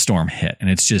when that storm hit, and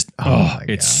it's just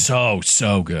it's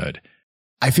so good.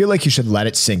 I feel like you should let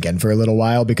it sink in for a little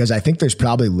while, because I think there's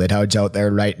probably Litouds out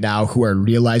there right now who are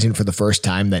realizing for the first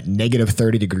time that negative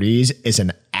 30 degrees is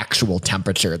an actual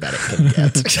temperature that it can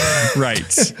get. Right.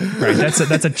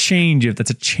 That's a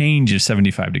change of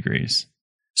 75 degrees.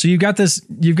 So you've got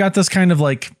this kind of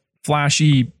like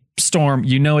flashy storm.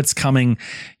 It's coming.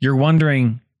 You're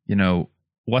wondering,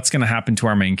 what's going to happen to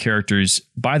our main characters.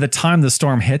 By the time the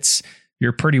storm hits,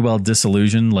 you're pretty well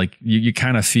disillusioned. Like you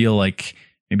kind of feel like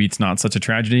maybe it's not such a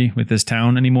tragedy with this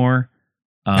town anymore.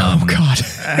 Oh God.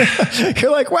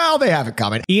 You're like, well, they have it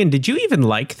coming. Ian, did you even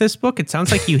like this book? It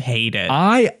sounds like you hate it.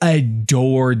 I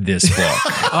adored this book.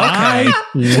 Okay.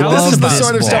 This is the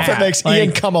sort of stuff that makes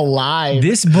Ian come alive.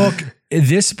 This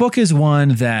book is one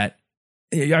that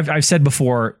I've said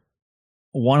before.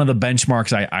 One of the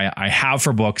benchmarks I have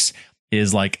for books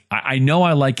is like, I know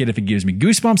I like it if it gives me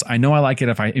goosebumps. I know I like it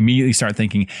if I immediately start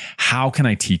thinking, how can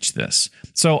I teach this?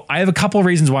 So I have a couple of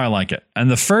reasons why I like it. And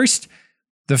the first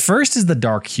is the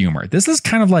dark humor. This is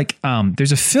kind of like,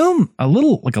 there's a film, a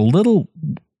little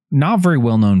not very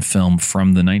well-known film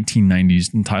from the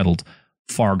 1990s entitled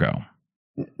Fargo.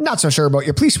 Not so sure about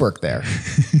your police work there.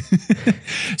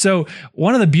 So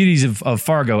one of the beauties of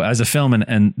Fargo as a film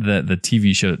and the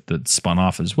TV show that spun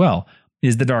off as well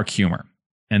is the dark humor.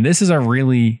 And this is a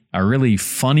really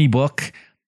funny book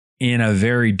in a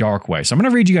very dark way. So I'm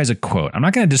going to read you guys a quote. I'm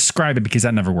not going to describe it because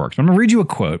that never works. I'm going to read you a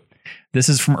quote. This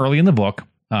is from early in the book.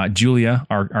 Julia,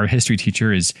 our history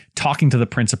teacher, is talking to the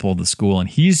principal of the school, and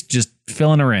he's just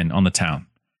filling her in on the town.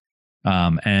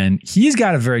 And he's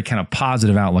got a very kind of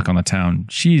positive outlook on the town.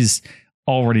 She's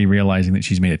already realizing that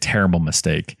she's made a terrible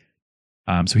mistake.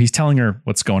 So he's telling her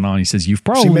what's going on. He says,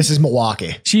 she misses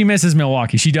Milwaukee. She misses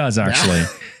Milwaukee. She does, actually.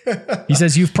 He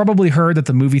says, you've probably heard that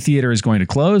the movie theater is going to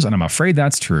close, and I'm afraid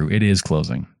that's true. It is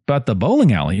closing. But the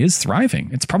bowling alley is thriving.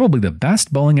 It's probably the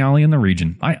best bowling alley in the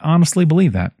region. I honestly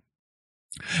believe that.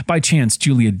 By chance,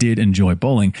 Julia did enjoy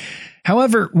bowling.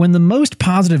 However, when the most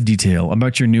positive detail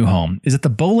about your new home is that the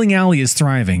bowling alley is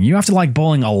thriving, you have to like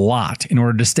bowling a lot in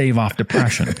order to stave off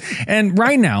depression. And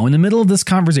right now, in the middle of this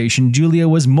conversation, Julia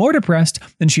was more depressed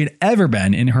than she had ever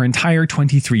been in her entire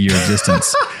 23-year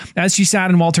existence. As she sat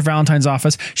in Walter Valentine's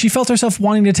office, she felt herself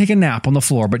wanting to take a nap on the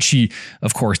floor, but she,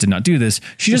 of course, did not do this.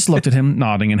 She just looked at him,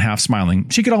 nodding and half smiling.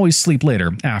 She could always sleep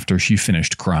later after she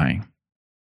finished crying.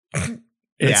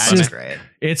 That's great.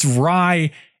 It's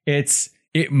wry.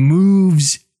 It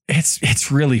moves.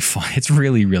 It's really fun. It's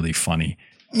really, really funny.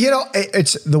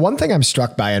 It's the one thing I'm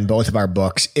struck by in both of our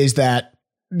books is that,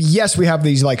 yes, we have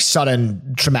these like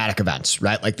sudden traumatic events,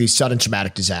 right? Like these sudden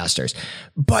traumatic disasters.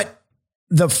 But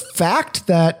the fact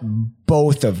that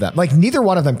both of them, like neither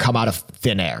one of them come out of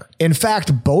thin air. In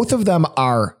fact, both of them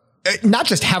are not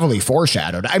just heavily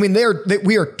foreshadowed. I mean,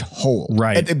 we are told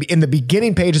right in the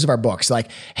beginning pages of our books,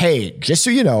 like, hey, just so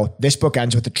you know, this book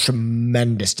ends with a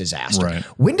tremendous disaster. Right.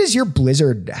 When does your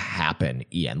blizzard happen,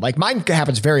 Ian? Like mine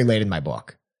happens very late in my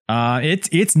book. It's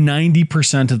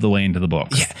 90% of the way into the book.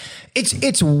 Yeah,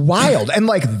 it's wild. And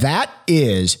like, that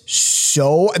is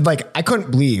so like, I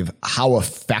couldn't believe how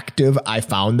effective I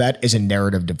found that as a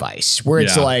narrative device where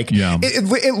it's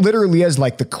it literally is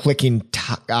like the clicking,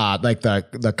 like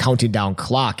the counting down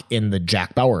clock in the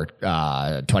Jack Bauer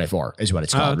 24 is what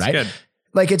it's called. Right. Good.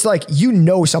 Like, it's like,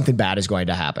 something bad is going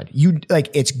to happen.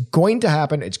 It's going to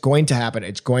happen. It's going to happen.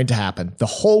 It's going to happen. The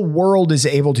whole world is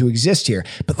able to exist here.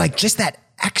 But like, just that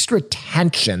extra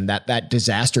tension that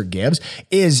disaster gives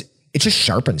it just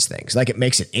sharpens things. Like, it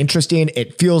makes it interesting.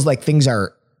 It feels like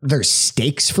there's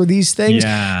stakes for these things.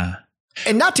 Yeah.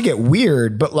 And not to get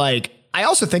weird, but like, I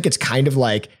also think it's kind of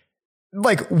like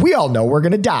we all know we're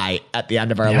going to die at the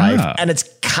end of our life. And it's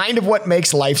kind of what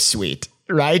makes life sweet.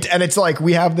 Right. And it's like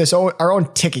we have our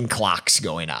own ticking clocks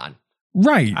going on.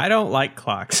 Right. I don't like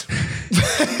clocks.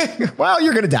 Well,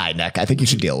 you're going to die, Nick. I think you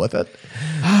should deal with it.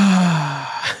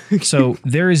 So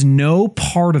there is no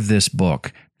part of this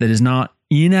book that is not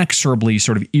inexorably,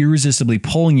 sort of irresistibly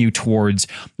pulling you towards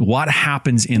what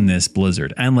happens in this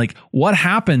blizzard. And like what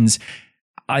happens,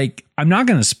 I'm not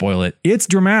going to spoil it. It's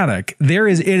dramatic.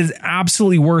 It is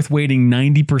absolutely worth waiting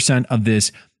 90% of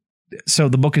this. So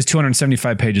the book is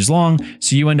 275 pages long.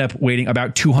 So you end up waiting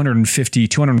about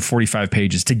 245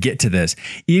 pages to get to this.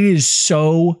 It is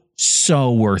so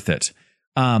worth it.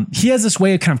 He has this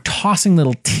way of kind of tossing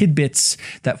little tidbits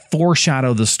that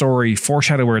foreshadow the story,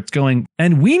 foreshadow where it's going.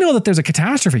 And we know that there's a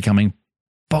catastrophe coming,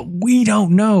 but we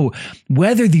don't know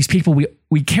whether these people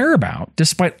we care about,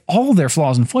 despite all their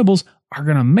flaws and foibles, are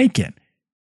going to make it.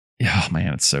 Oh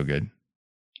man, it's so good.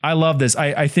 I love this.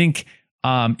 I think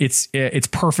it's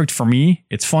perfect for me.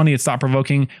 It's funny. It's thought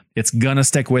provoking. It's gonna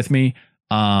stick with me.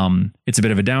 It's a bit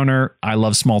of a downer. I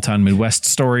love small town Midwest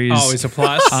stories. Always a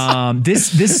plus.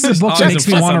 This is a book that makes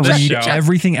me want to read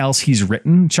everything else he's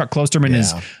written. Chuck Klosterman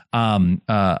is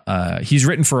he's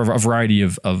written for a variety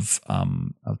of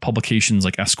publications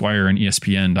like Esquire and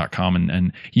ESPN.com,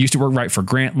 and he used to write for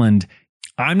Grantland.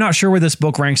 I'm not sure where this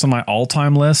book ranks on my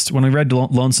all-time list. When I read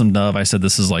Lonesome Dove, I said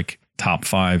this is like top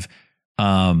 5.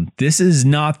 This is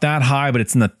not that high, but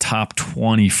it's in the top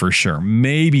 20 for sure.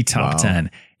 Maybe top 10.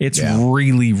 It's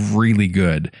really, really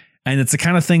good. And it's the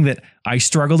kind of thing that I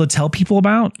struggle to tell people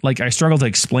about. Like, I struggle to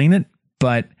explain it,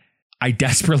 but I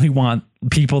desperately want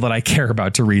people that I care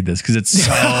about to read this because it's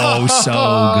so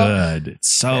good. It's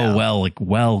so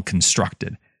well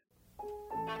constructed.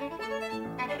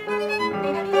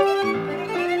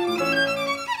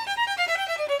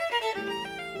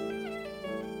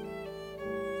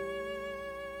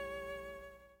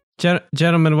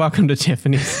 Gentlemen, welcome to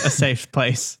Tiffany's, a safe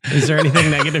place. Is there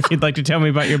anything negative you'd like to tell me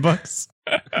about your books?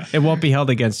 It won't be held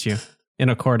against you in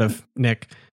a court of Nick.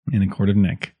 In a court of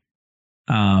Nick.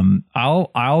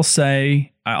 I'll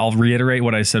say, I'll reiterate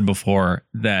what I said before,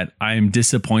 that I am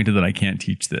disappointed that I can't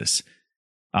teach this.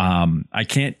 I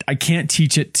can't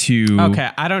teach it to. Okay,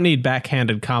 I don't need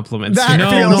backhanded compliments. No,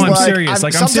 I'm serious.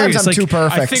 I'm serious. I'm too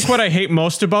perfect. I think what I hate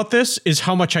most about this is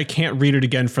how much I can't read it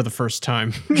again for the first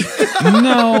time.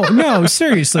 No,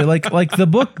 seriously. Like the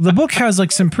book has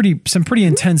like some pretty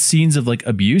intense scenes of like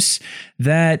abuse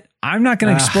that I'm not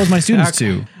going to expose my students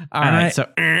to. All right, so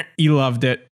you loved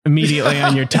it immediately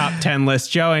on your top 10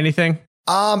 list. Joe, anything?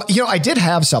 I did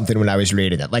have something when I was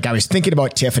reading it. Like, I was thinking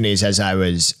about Tiffany's as I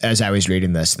was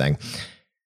reading this thing.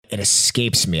 It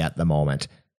escapes me at the moment.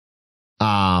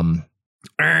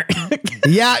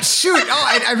 Yeah, shoot.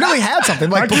 Oh, I really had something.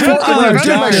 Like before I was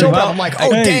doing my show, I'm like,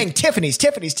 oh, dang, Tiffany's.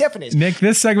 Nick,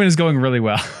 this segment is going really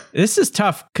well. This is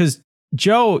tough because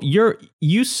Joe,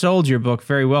 you sold your book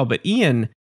very well, but Ian,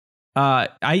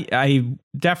 I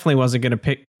definitely wasn't going to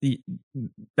pick.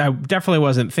 I definitely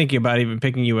wasn't thinking about even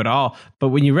picking you at all. But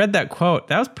when you read that quote,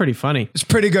 that was pretty funny. It's a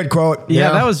pretty good quote.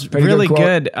 Yeah, that was really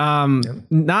good.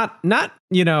 Not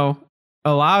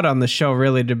allowed on the show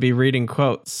really to be reading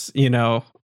quotes.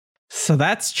 So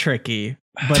that's tricky.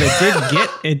 But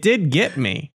it did get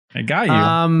me. I got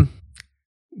you.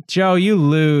 Joe, you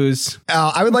lose.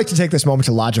 I would like to take this moment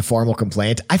to lodge a formal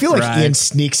complaint. I feel like Ian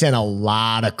sneaks in a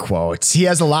lot of quotes. He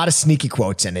has a lot of sneaky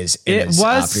quotes in his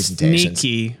presentations.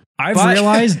 Sneaky. I've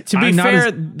realized, to be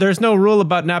fair, there's no rule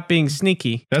about not being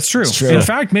sneaky. That's true. In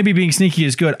fact, maybe being sneaky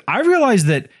is good. I realized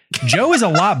that Joe is a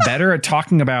lot better at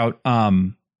talking about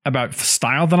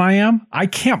style than I am. I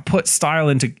can't put style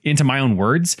into my own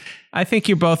words. I think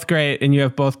you're both great, and you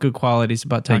have both good qualities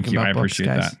about talking about books,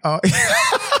 appreciate guys.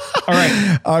 that.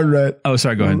 All right. Oh,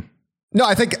 sorry. Go ahead. No,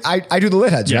 I think I do the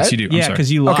lit heads, yes, right? You do. Yeah, because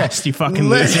you lost. You fucking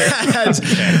lit loser. heads.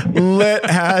 Lit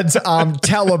heads.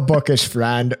 Tell a bookish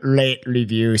friend, rate,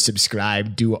 review,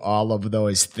 subscribe, do all of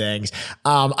those things.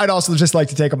 I'd also just like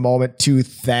to take a moment to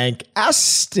thank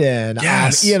Eston.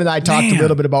 Yes. Ian and I talked a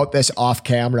little bit about this off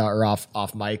camera or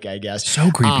off mic, I guess.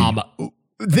 So creepy.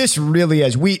 This really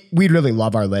is. We really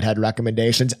love our lit head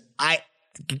recommendations.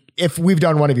 If we've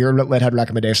done one of your lit head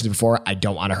recommendations before, I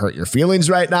don't want to hurt your feelings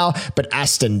right now, but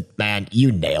Eston, man,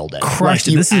 you nailed it. Crushed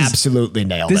it. You absolutely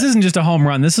nailed it. This isn't just a home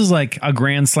run. This is like a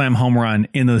grand slam home run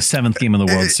in the 7th game of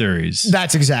the World Series.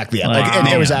 That's exactly it. And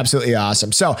it was absolutely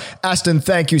awesome. So, Eston,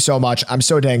 thank you so much. I'm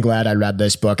so dang glad I read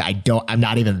this book. I'm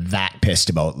not even that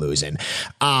pissed about losing.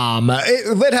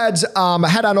 Lit heads,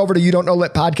 head on over to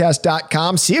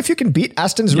youdon'tknowlitpodcast.com. See if you can beat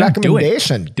Eston's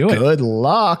recommendation. Do it. Good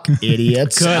luck,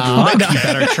 idiots. Good luck. You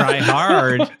better try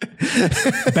hard.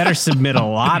 Better submit a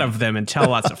lot of them and tell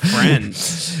lots of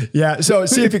friends. Yeah. So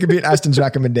see if you can beat Eston's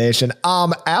recommendation.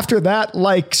 After that,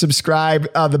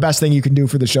 subscribe. The best thing you can do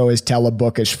for the show is tell a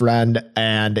bookish friend,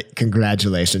 and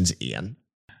congratulations, Ian.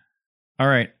 All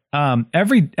right.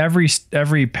 Every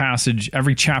passage,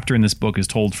 every chapter in this book is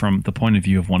told from the point of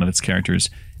view of one of its characters,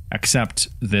 except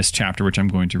this chapter, which I'm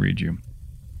going to read you.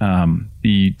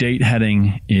 The date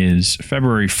heading is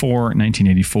February 4,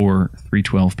 1984,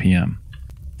 3:12 p.m.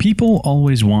 People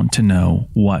always want to know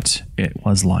what it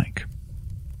was like.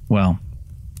 Well,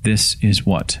 this is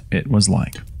what it was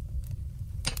like.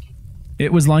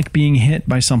 It was like being hit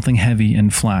by something heavy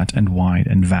and flat and wide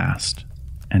and vast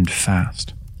and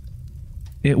fast.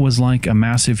 It was like a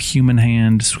massive human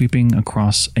hand sweeping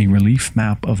across a relief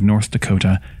map of North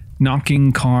Dakota,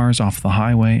 knocking cars off the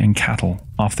highway and cattle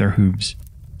off their hooves.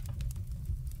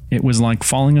 It was like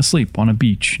falling asleep on a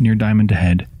beach near Diamond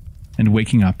Head and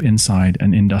waking up inside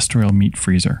an industrial meat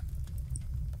freezer.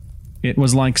 It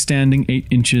was like standing 8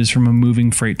 inches from a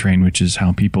moving freight train, which is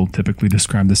how people typically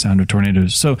describe the sound of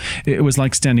tornadoes. So it was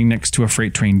like standing next to a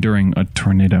freight train during a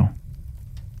tornado.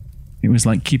 It was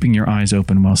like keeping your eyes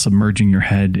open while submerging your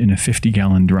head in a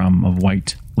 50-gallon drum of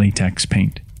white latex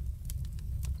paint.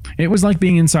 It was like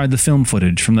being inside the film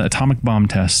footage from the atomic bomb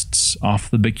tests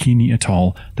off the Bikini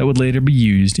Atoll that would later be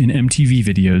used in MTV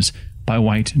videos by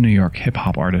white New York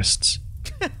hip-hop artists.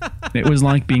 It was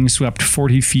like being swept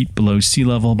 40 feet below sea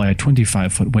level by a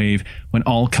 25-foot wave when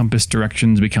all compass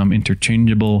directions become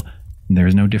interchangeable and there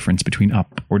is no difference between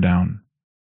up or down.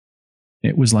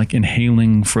 It was like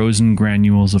inhaling frozen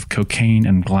granules of cocaine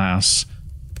and glass,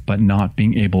 but not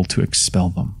being able to expel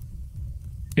them.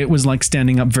 It was like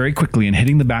standing up very quickly and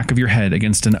hitting the back of your head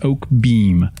against an oak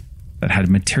beam that had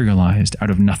materialized out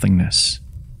of nothingness.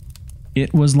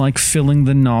 It was like filling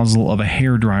the nozzle of a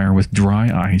hairdryer with dry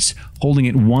ice, holding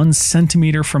it 1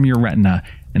 centimeter from your retina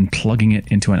and plugging it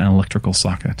into an electrical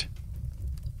socket.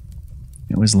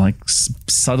 It was like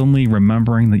suddenly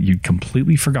remembering that you'd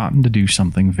completely forgotten to do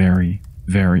something very,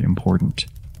 very important.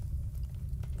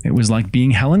 It was like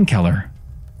being Helen Keller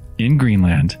in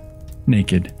Greenland,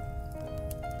 naked.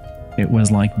 It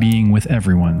was like being with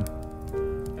everyone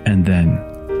and then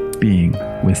being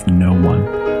with no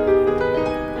one.